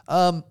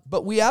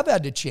 But we have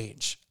had to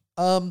change.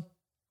 But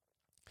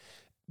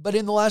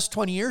in the last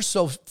 20 years,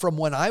 so from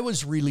when I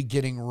was really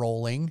getting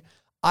rolling,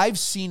 I've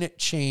seen it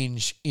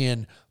change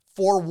in,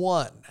 for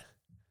one,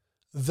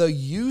 the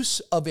use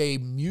of a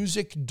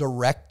music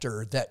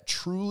director that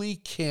truly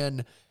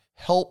can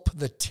help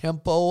the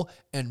tempo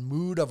and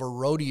mood of a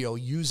rodeo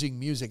using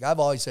music. I've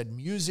always said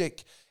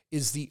music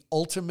is the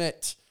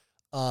ultimate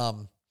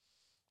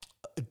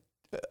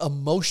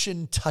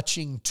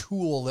emotion-touching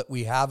tool that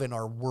we have in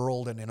our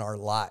world and in our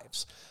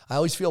lives. I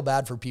always feel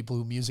bad for people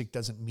who music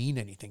doesn't mean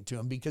anything to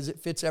them because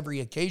it fits every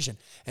occasion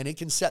and it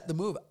can set the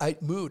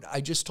mood. I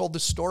just told the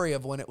story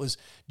of when it was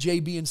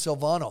JB and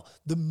Silvano.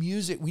 The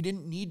music, we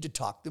didn't need to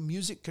talk. The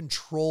music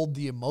controlled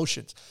the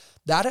emotions.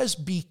 That has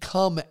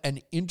become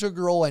an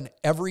integral and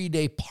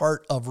everyday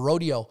part of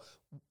rodeo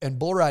and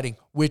bull riding,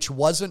 which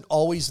wasn't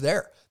always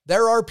there.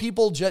 There are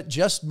people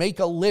just make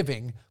a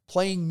living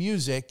playing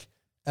music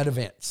at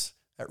events,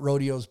 at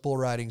rodeos, bull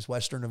ridings,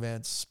 Western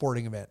events,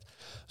 sporting events.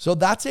 So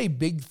that's a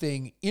big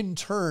thing. In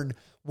turn,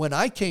 when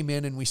I came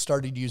in and we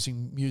started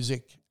using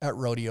music at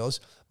rodeos,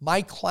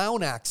 my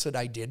clown acts that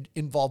I did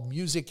involved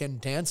music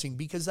and dancing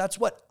because that's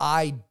what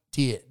I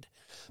did.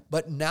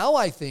 But now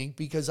I think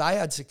because I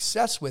had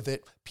success with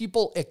it,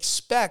 people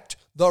expect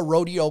the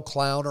rodeo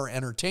clown or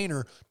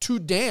entertainer to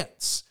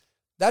dance.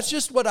 That's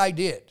just what I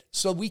did.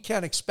 So we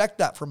can't expect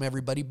that from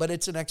everybody, but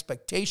it's an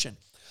expectation.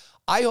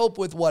 I hope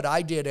with what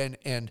I did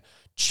and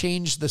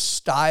change the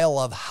style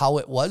of how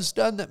it was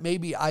done, that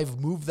maybe I've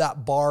moved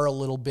that bar a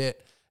little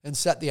bit and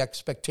set the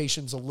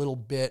expectations a little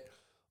bit.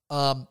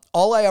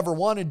 All I ever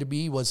wanted to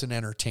be was an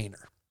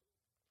entertainer,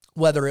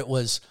 whether it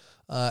was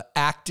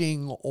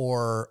acting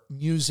or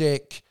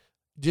music,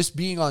 just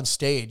being on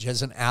stage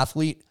as an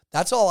athlete.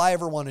 That's all I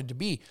ever wanted to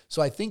be.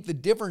 So I think the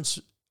difference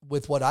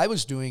with what I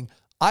was doing,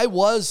 I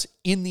was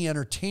in the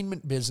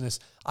entertainment business.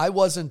 I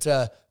wasn't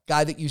a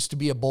guy that used to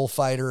be a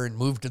bullfighter and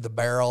moved to the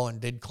barrel and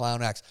did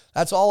clown acts.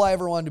 That's all I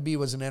ever wanted to be,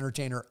 was an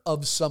entertainer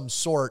of some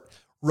sort.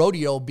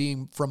 Rodeo,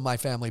 being from my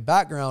family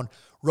background,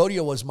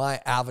 rodeo was my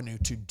avenue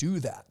to do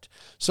that.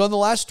 So in the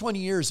last 20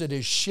 years, it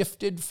has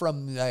shifted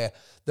from, there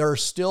are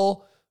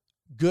still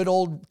good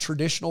old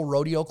traditional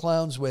rodeo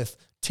clowns with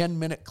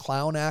 10-minute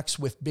clown acts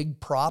with big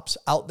props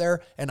out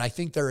there. And I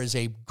think there is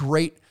a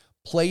great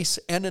place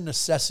and a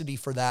necessity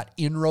for that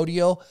in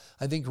rodeo.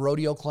 I think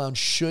rodeo clowns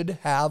should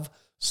have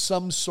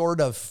some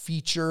sort of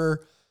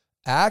feature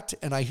act.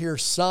 And I hear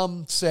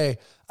some say,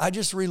 I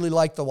just really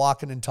like the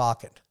walking and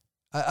talking.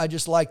 I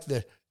just like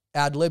the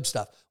ad lib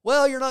stuff.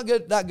 Well, you're not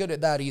that good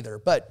at that either,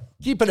 but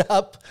keep it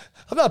up.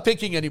 I'm not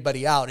picking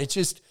anybody out. It's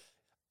just,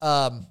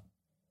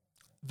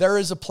 there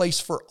is a place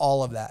for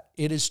all of that.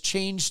 It has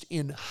changed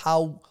in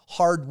how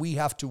hard we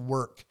have to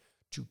work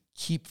to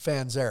keep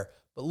fans there.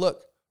 But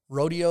look,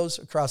 rodeos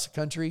across the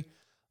country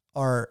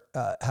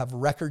have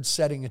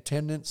record-setting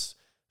attendance,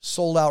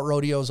 sold-out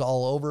rodeos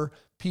all over.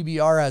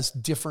 PBR has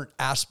different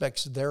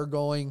aspects they're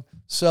going.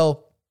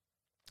 So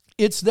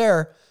it's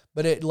there,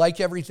 but it, like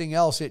everything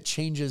else, it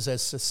changes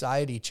as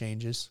society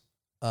changes.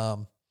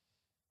 You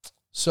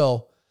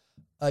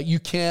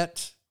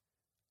can't...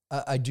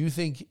 I do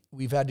think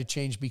we've had to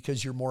change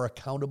because you're more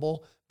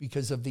accountable,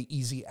 because of the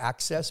easy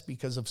access,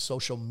 because of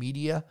social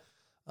media.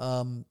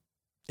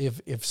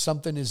 If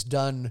something is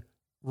done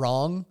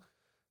wrong,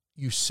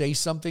 you say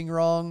something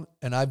wrong,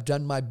 and I've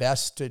done my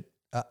best to,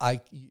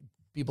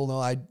 people know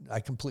I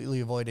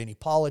completely avoid any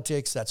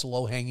politics. That's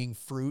low-hanging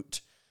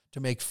fruit, to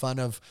make fun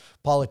of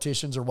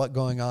politicians or what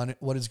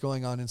is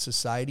going on in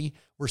society.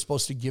 We're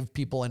supposed to give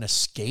people an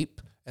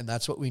escape, and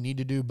that's what we need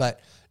to do.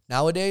 But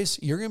nowadays,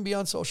 you're going to be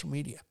on social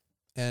media.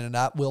 And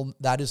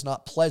that is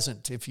not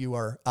pleasant if you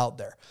are out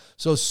there.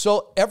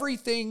 So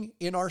everything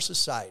in our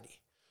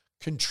society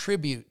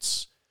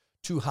contributes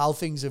to how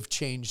things have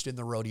changed in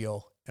the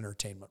rodeo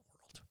entertainment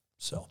world.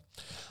 So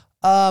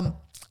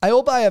I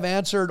hope I have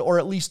answered, or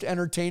at least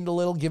entertained a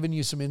little, given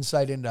you some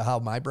insight into how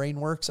my brain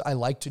works. I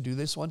like to do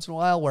this once in a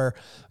while where,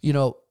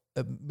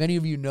 many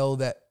of you know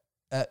that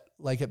at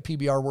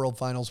PBR World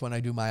Finals, when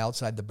I do my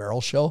Outside the Barrel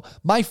show,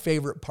 my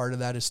favorite part of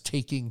that is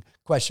taking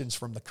questions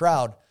from the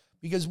crowd.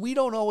 Because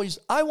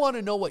I want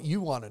to know what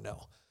you want to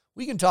know.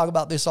 We can talk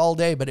about this all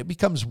day, but it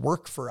becomes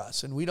work for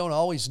us. And we don't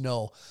always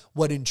know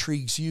what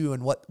intrigues you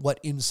and what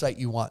insight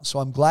you want. So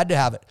I'm glad to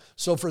have it.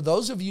 So for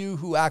those of you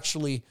who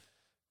actually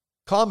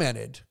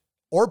commented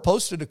or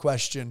posted a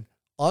question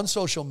on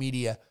social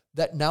media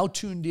that now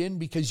tuned in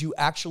because you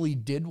actually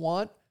did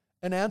want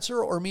an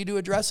answer or me to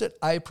address it,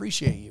 I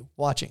appreciate you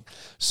watching.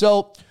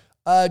 So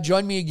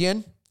join me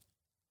again.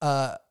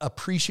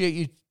 Appreciate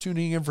you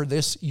tuning in for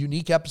this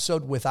unique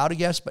episode without a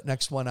guest, but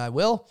next one I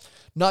will.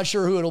 Not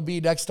sure who it'll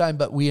be next time,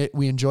 but we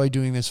enjoy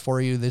doing this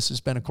for you. This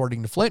has been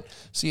According to Flint.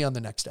 See you on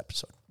the next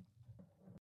episode.